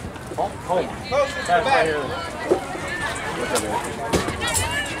 Home. Home. Close to the batter.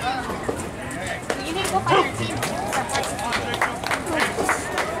 You need to go find your team.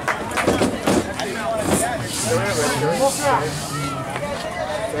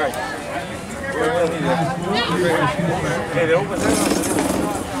 Right. Hey, they open that.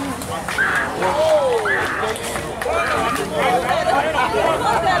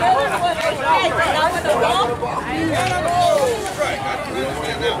 Gracias.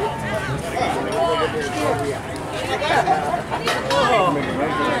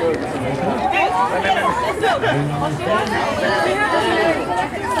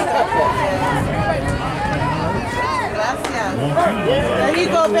 There you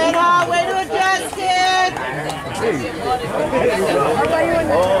go, Benha. Way to adjust it.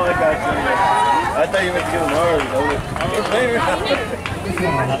 Oh, I got you. I thought you were getting hard.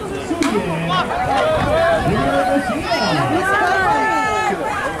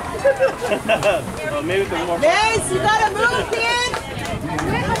 Maybe the more. Mace, you gotta move, kid.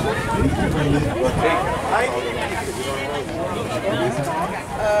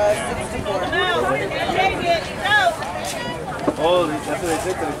 64. Oh, that's what they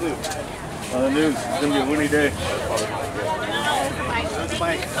said today too. On the news, it's gonna be a windy day.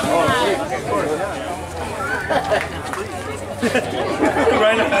 Spike. Oh, of course, yeah.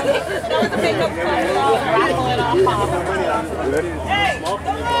 Right now. Hey!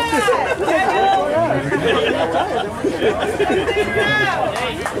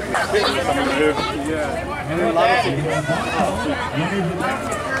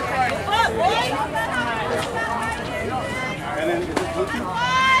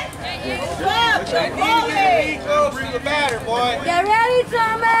 Close to the batter, boy. Get ready,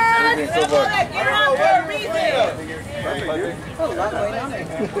 Thomas! You're out for a reason. Oh, a lot going on there.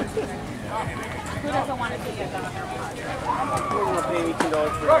 Who doesn't want to see it on their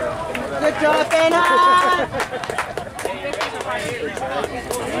Good job, Benha.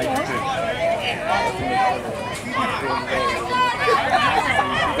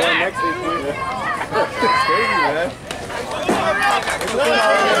 Next week, it's crazy, man.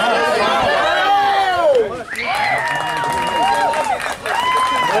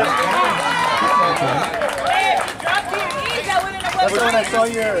 That's when I saw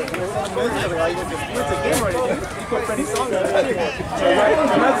your it's a game already. You put Freddie's song on it. You're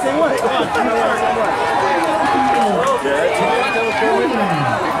not the same one.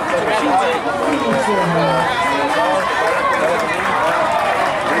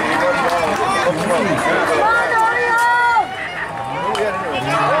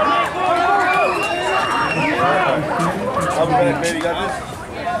 I'll be back, baby. You got this?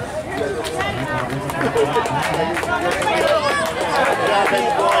 Yeah, baby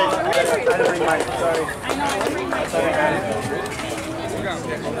boy. I didn't bring mine. Sorry. Sorry, man.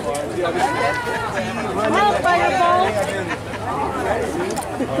 Help, Fireball.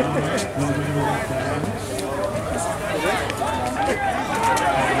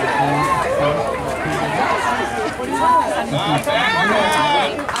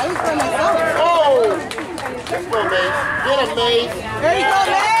 I was by myself. Oh! Let's go, Mace. Get him, Mace. There you go,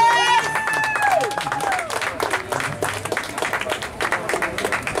 Mace.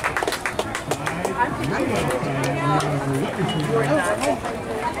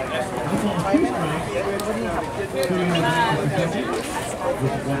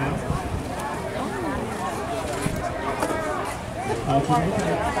 2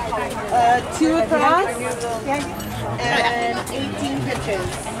 across and 18 pitches.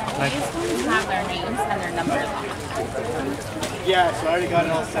 Have their names and their numbers. Yeah, so I already got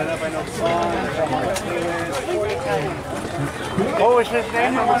it all set up. I know the song, I got my playlist. What was his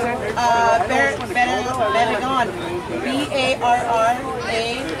name? Barragan. B-A-R-R-A-G-A-N.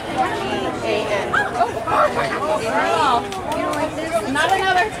 You know, like this. Not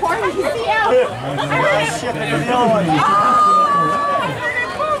another corner. Yeah. Shit, the other one.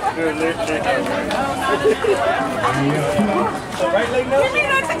 Right leg now? Give me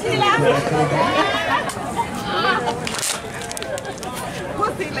the tequila.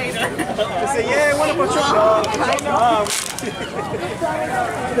 We'll see later. I say, yeah, I want to put your dog.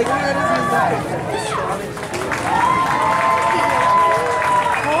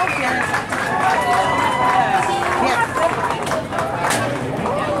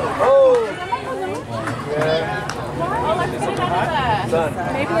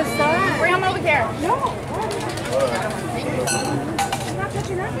 Maybe a sun. Bring him over here. No. I'm not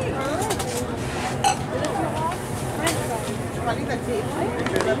touching nothing.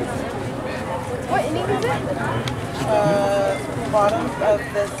 What inning is it? Bottom of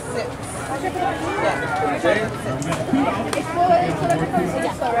the 6th. Yeah. It's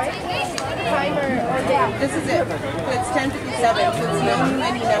for right? Timer or day. This is it. It's 10:57, so it's no new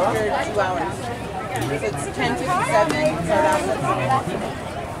inning after 2 hours. So it's 10:57. So that's it.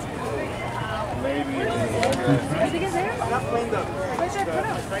 Did you get there? Where's your put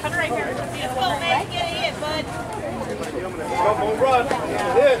up? Put it right here. Well, man, get it, bud. Come on, run.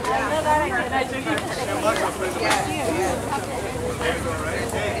 Hit.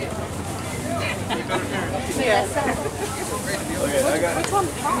 Yes. Okay, I got it.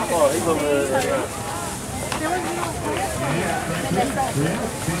 Oh, he's over there.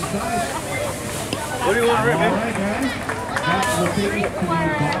 What do you want to rip, man?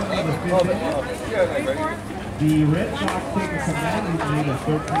 The Red Sox take a commanding lead of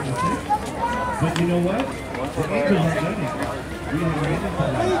 13-6. But you know what? The Angels are winning. We have waited for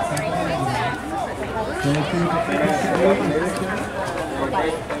that. So let's see what the Angels can do.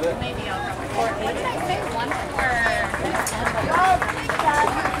 What did I say? One for...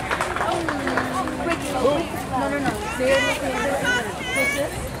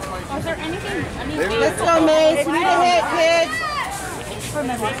 Was there anything? Let's go, Mace. We need a hit, kids.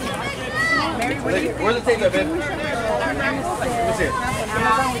 Where's the tape, babe? Let me see it.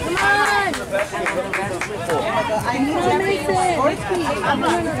 I need to make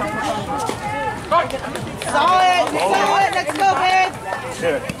Saw it. Let's go, babe.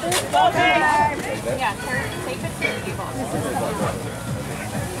 Sure. Go, babe. Yeah, take it to the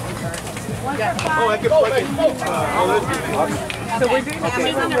Oh, I can plug it. So we're doing that.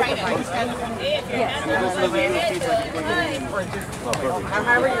 on the right end.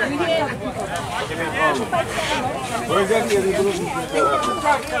 Where exactly are these little pieces?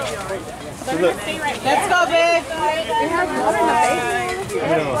 Let's go, babe.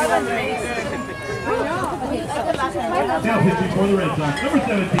 Now pitching for the Red Sox, number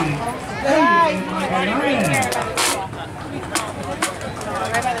 17.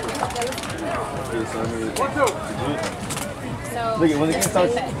 Look at when the game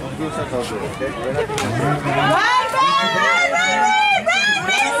starts, I'll do it. Okay?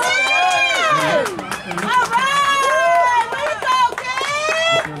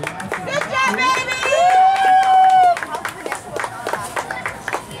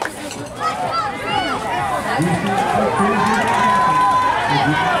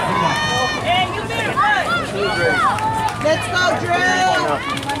 Let's go, Drew.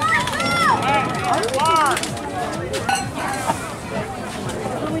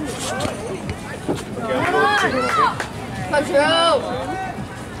 Let's go.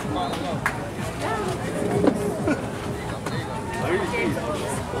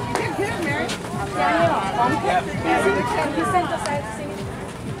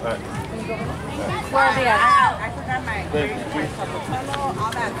 Where are they at? I forgot my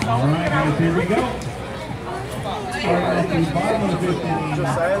All right, guys, here we go. Starting at the bottom of the 5th inning,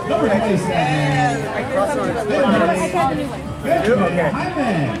 number 27.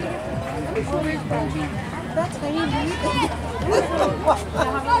 That's how you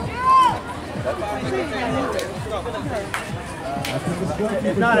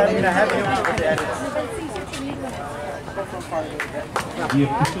If not, I'm going to have you with the edits. The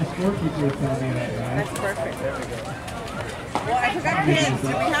official scorekeeper is telling me that, guys. That's perfect. There we go. Well, I forgot pins. Do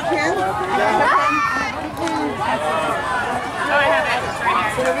we have pins? Oh, I have edits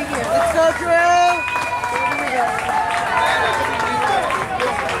right here. Let's go, Drew.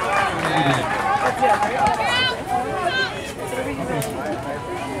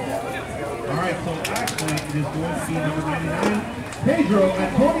 is going to be number 99, Pedro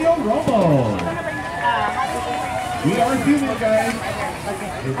Antonio Romo. We are human, guys.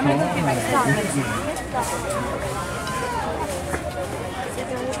 It's all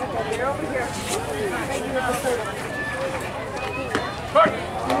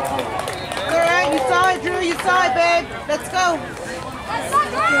Alright, you saw it, Drew. You saw it, babe. Let's go.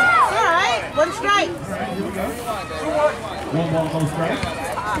 Alright, one strike. Alright, here we go. One ball, no strike.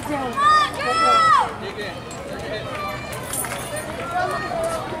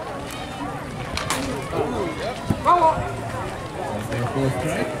 There for a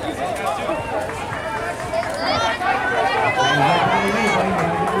strike.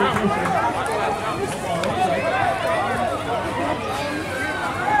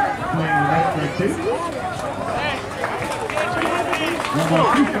 Playing right strike two. One ball,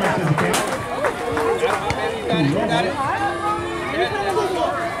 two strikes in the count.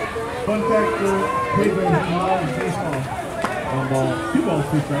 Fun fact for Pedro is baseball. One ball, two balls,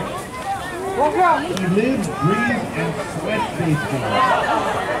 two strikes. He lives, breathes, and sweats baseball.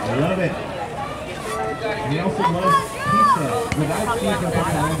 I love it. And he also loves pizza without cheese or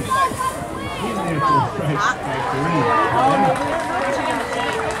pepperoni. He's there for a strike three.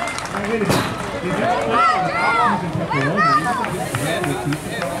 Now wait a minute. He's got pizza without cheese and pepperoni. He's going to get bread with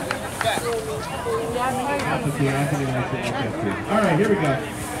pizza. That's what the Anthony likes to look at too. Alright, here we go.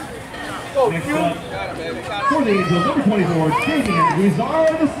 Next up, for the Angels, number 24, Damian Guizar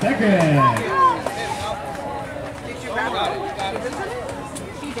II.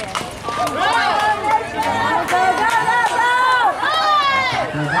 She did.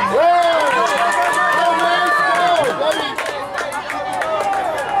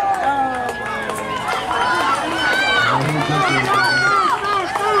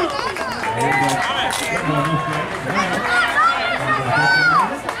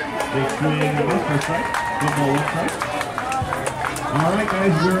 Big swing and a miss for strike. Good ball, one strike. All right,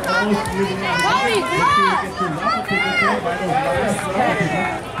 guys, we're almost near the end of the game. Make sure you get your raffle tickets there by those last raffle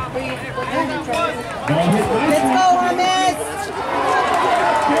tickets. Ball hit nice. Let's go, Hamed.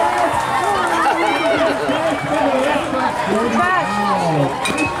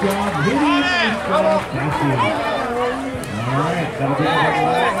 Nice job, hitting. Nice job, catching. All right, that'll be the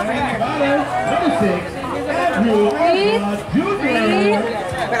number 6, Andrew Jr.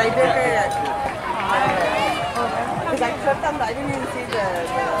 But I did it. Because I tripped on the, I didn't even see the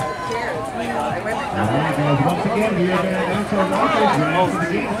chairs. I went. Alright guys, once again we are going to announce our rockers right after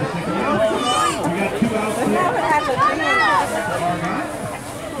the game. Just stick around. We got 2 outs here.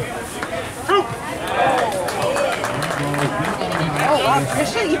 Oh, wow. I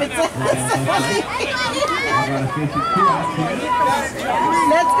should even say this.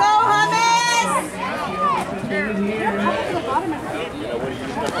 Let's go, Hamed!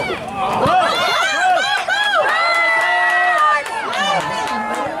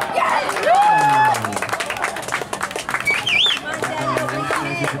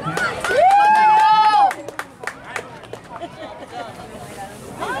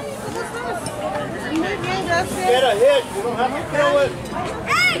 Get a hit, you don't have to throw it.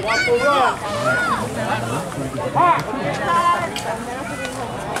 You want to run.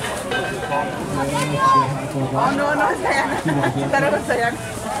 Oh, no, no, Sayan. Pero Sayan.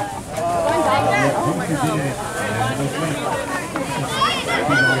 Oh, my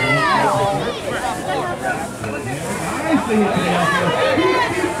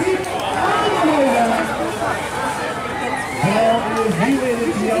Ball is related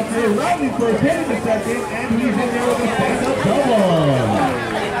to the outfield, rounding for a hit in the second, and he's in there with a stand-up double.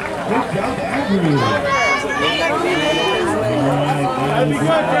 Good job, Andrew. That'd be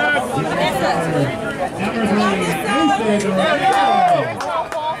good, Jack. Number 3, Nathan.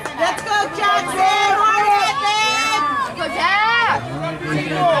 Let's go, Jackson! Hard hit, man! Go, Jack!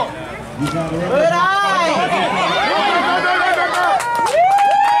 You got it. Good eye!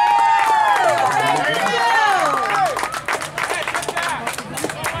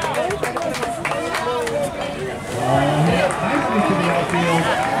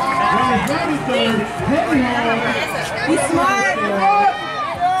 He's smart.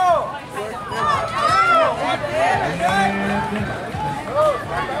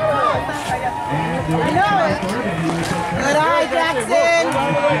 Good eye, Jackson.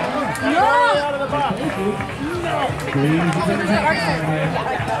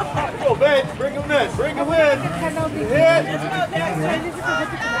 Go, babe. Bring him in. Bring him in. Hit.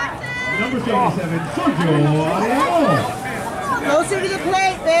 Number 77, Sergio Orioles. Closer to the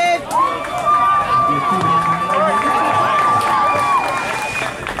plate, babe.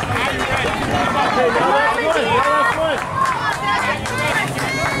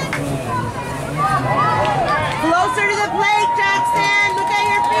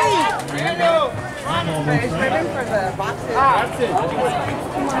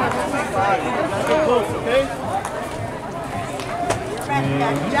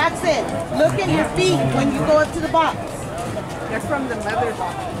 Jackson, look at your feet when you go up to the box. They're from the mother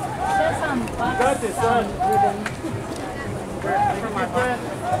box. Got this, son. From our box.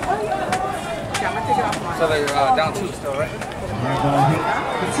 Yeah, I'm gonna take it off mine. So they're down 2 still, right?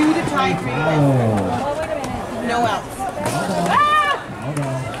 2 to tie 3. No outs.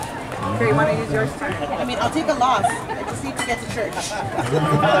 Okay, you want to use yours too? I mean, I'll take a loss. I just need to get to church. So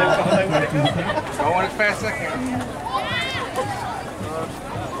I want it fast as I can.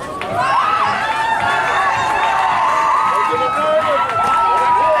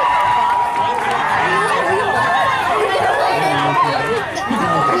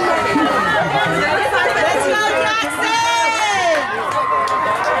 Let's go, Jackson!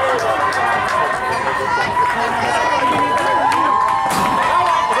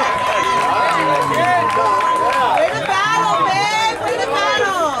 Way to battle, man! Way to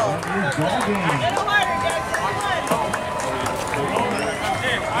battle!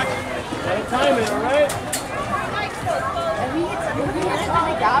 Time it, all right? All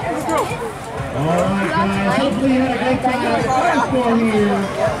right, guys. Hopefully you had a great time. First score here.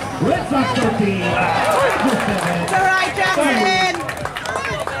 Red Sox 13. It's all right, Jackson!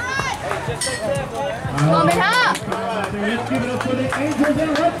 Mom and half. Let's give it up for the Angels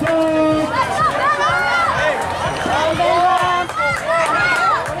and Red Sox.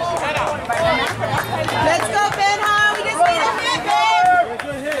 Let's go, Benha! We just need a hit, babe!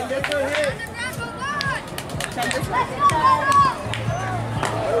 Good hit, get good hit. All right, guys.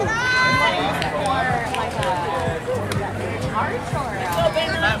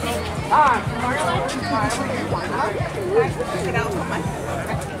 I need to get out of here.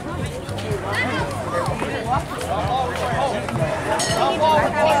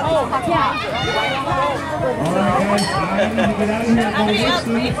 I'm going to get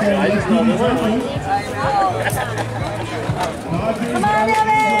sleep. So let's do these rounds. Come on,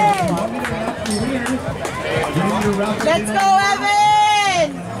 Evan! Let's go, Evan!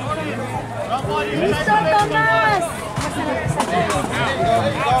 Listo, Tomás.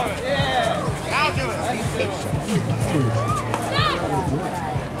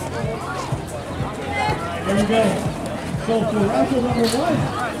 There we go. So for raffle number 1,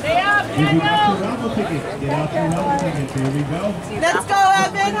 if you got your raffle tickets, get out your raffle tickets. Here we go. Let's go,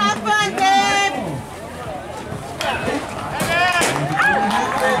 Evan! Have fun, babe!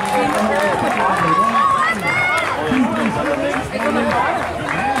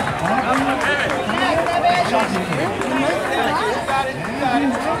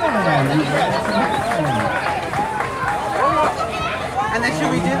 And then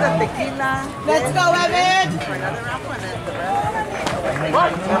should we do the tequila? Let's go, Evan! For another round and then the rest?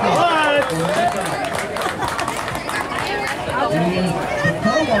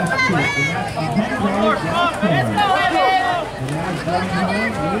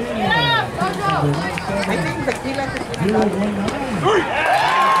 I think tequila is together.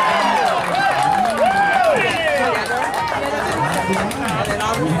 And then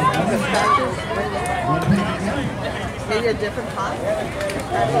all the starters. Maybe a different pot?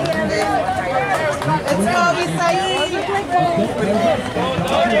 Let's go, Isaí!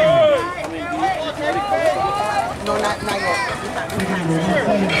 No, not yet.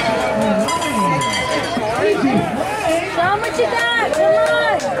 Show them what you got. Come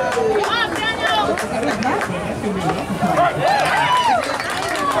on. Come on, Daniel.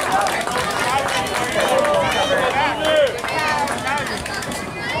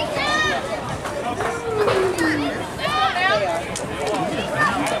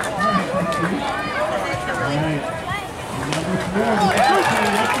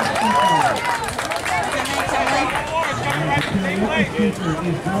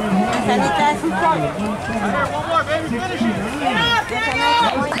 One more, baby, finish it.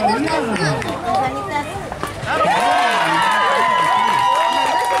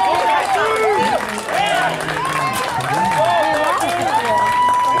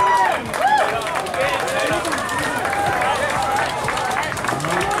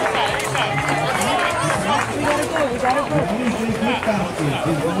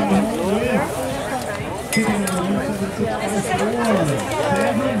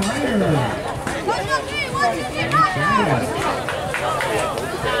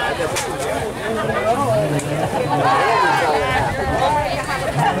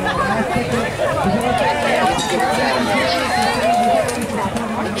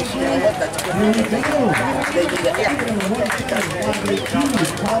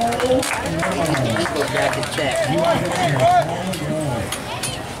 Pico back and check.